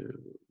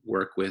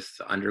work with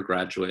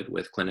undergraduate,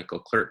 with clinical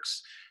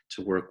clerks,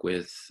 to work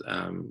with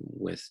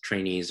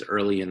trainees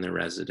early in their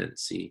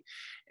residency,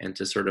 and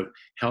to sort of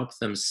help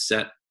them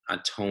set a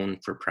tone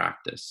for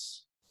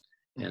practice.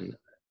 And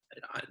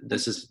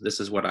this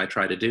is what I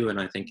try to do, and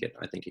I think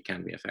it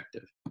can be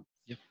effective.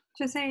 Yep.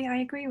 José,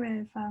 I agree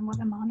with what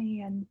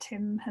Amane and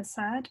Tim has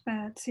said,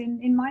 but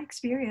in my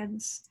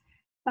experience,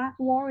 that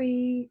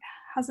worry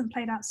hasn't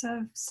played out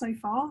so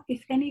far.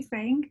 If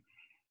anything,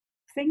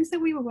 things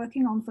that we were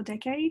working on for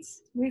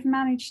decades, we've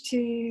managed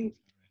to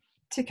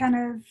kind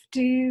of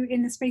do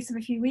in the space of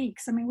a few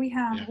weeks. I mean, we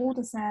have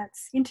order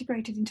sets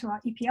integrated into our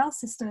EPR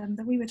system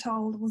that we were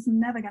told was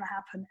never going to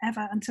happen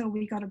ever until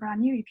we got a brand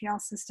new EPR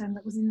system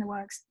that was in the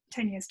works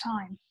 10 years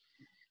time.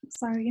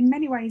 So in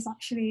many ways,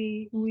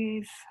 actually,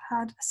 we've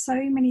had so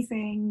many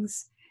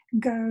things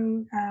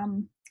go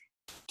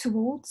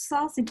towards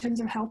us in terms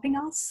of helping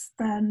us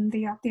than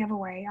the other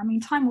way. I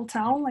mean, time will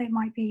tell. It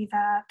might be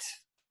that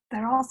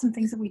there are some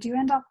things that we do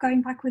end up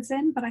going backwards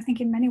in, but I think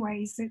in many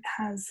ways it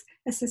has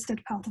assisted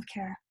palliative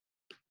care.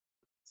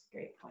 That's a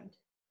great point.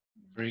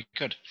 Very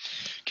good.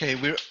 Okay,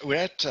 we're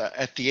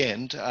at the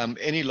end.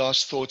 Any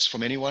last thoughts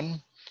from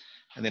anyone?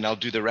 And then I'll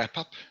do the wrap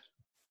up.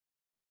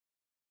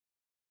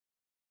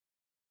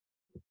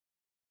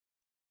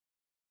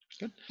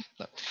 Good.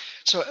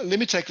 So let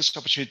me take this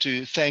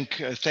opportunity to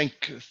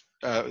thank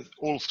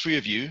all three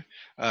of you,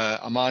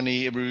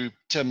 Amane, Ebru,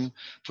 Tim,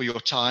 for your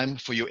time,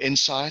 for your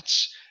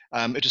insights.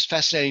 It was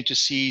fascinating to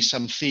see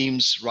some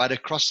themes right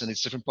across, and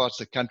it's different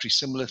parts of the country,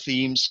 similar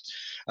themes.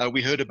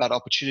 We heard about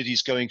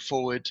opportunities going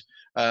forward,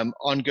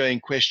 ongoing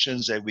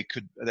questions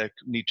that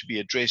need to be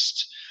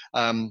addressed.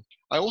 I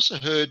also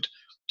heard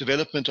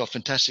development of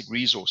fantastic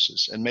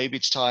resources, and maybe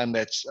it's time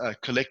that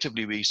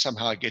collectively we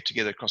somehow get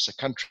together across the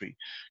country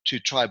to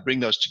try bring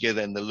those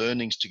together and the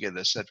learnings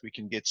together, so that we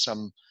can get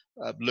some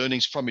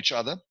learnings from each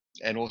other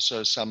and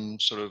also some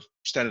sort of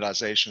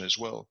standardization as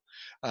well.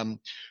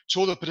 To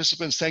all the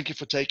participants, thank you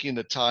for taking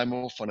the time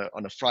off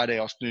on a Friday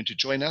afternoon to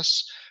join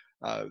us.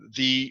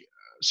 The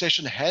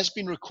session has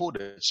been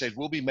recorded, so it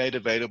will be made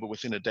available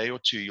within a day or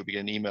two. You'll be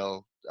getting an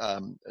email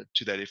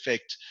to that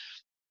effect.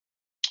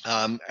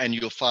 And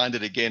you'll find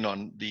it again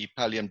on the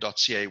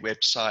pallium.ca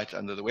website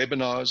under the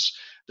webinars.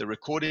 The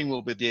recording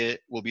will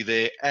be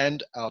there,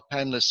 and our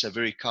panelists have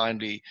very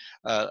kindly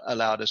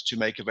allowed us to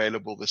make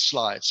available the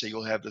slides. So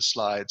you'll have the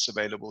slides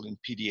available in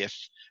PDF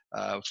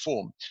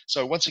form.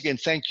 So once again,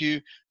 thank you,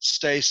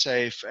 stay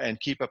safe, and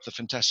keep up the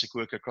fantastic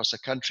work across the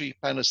country.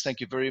 Panelists, thank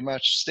you very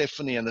much.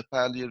 Stephanie and the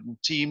Pallium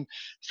team,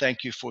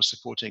 thank you for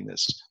supporting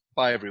this.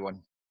 Bye,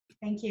 everyone.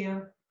 Thank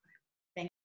you.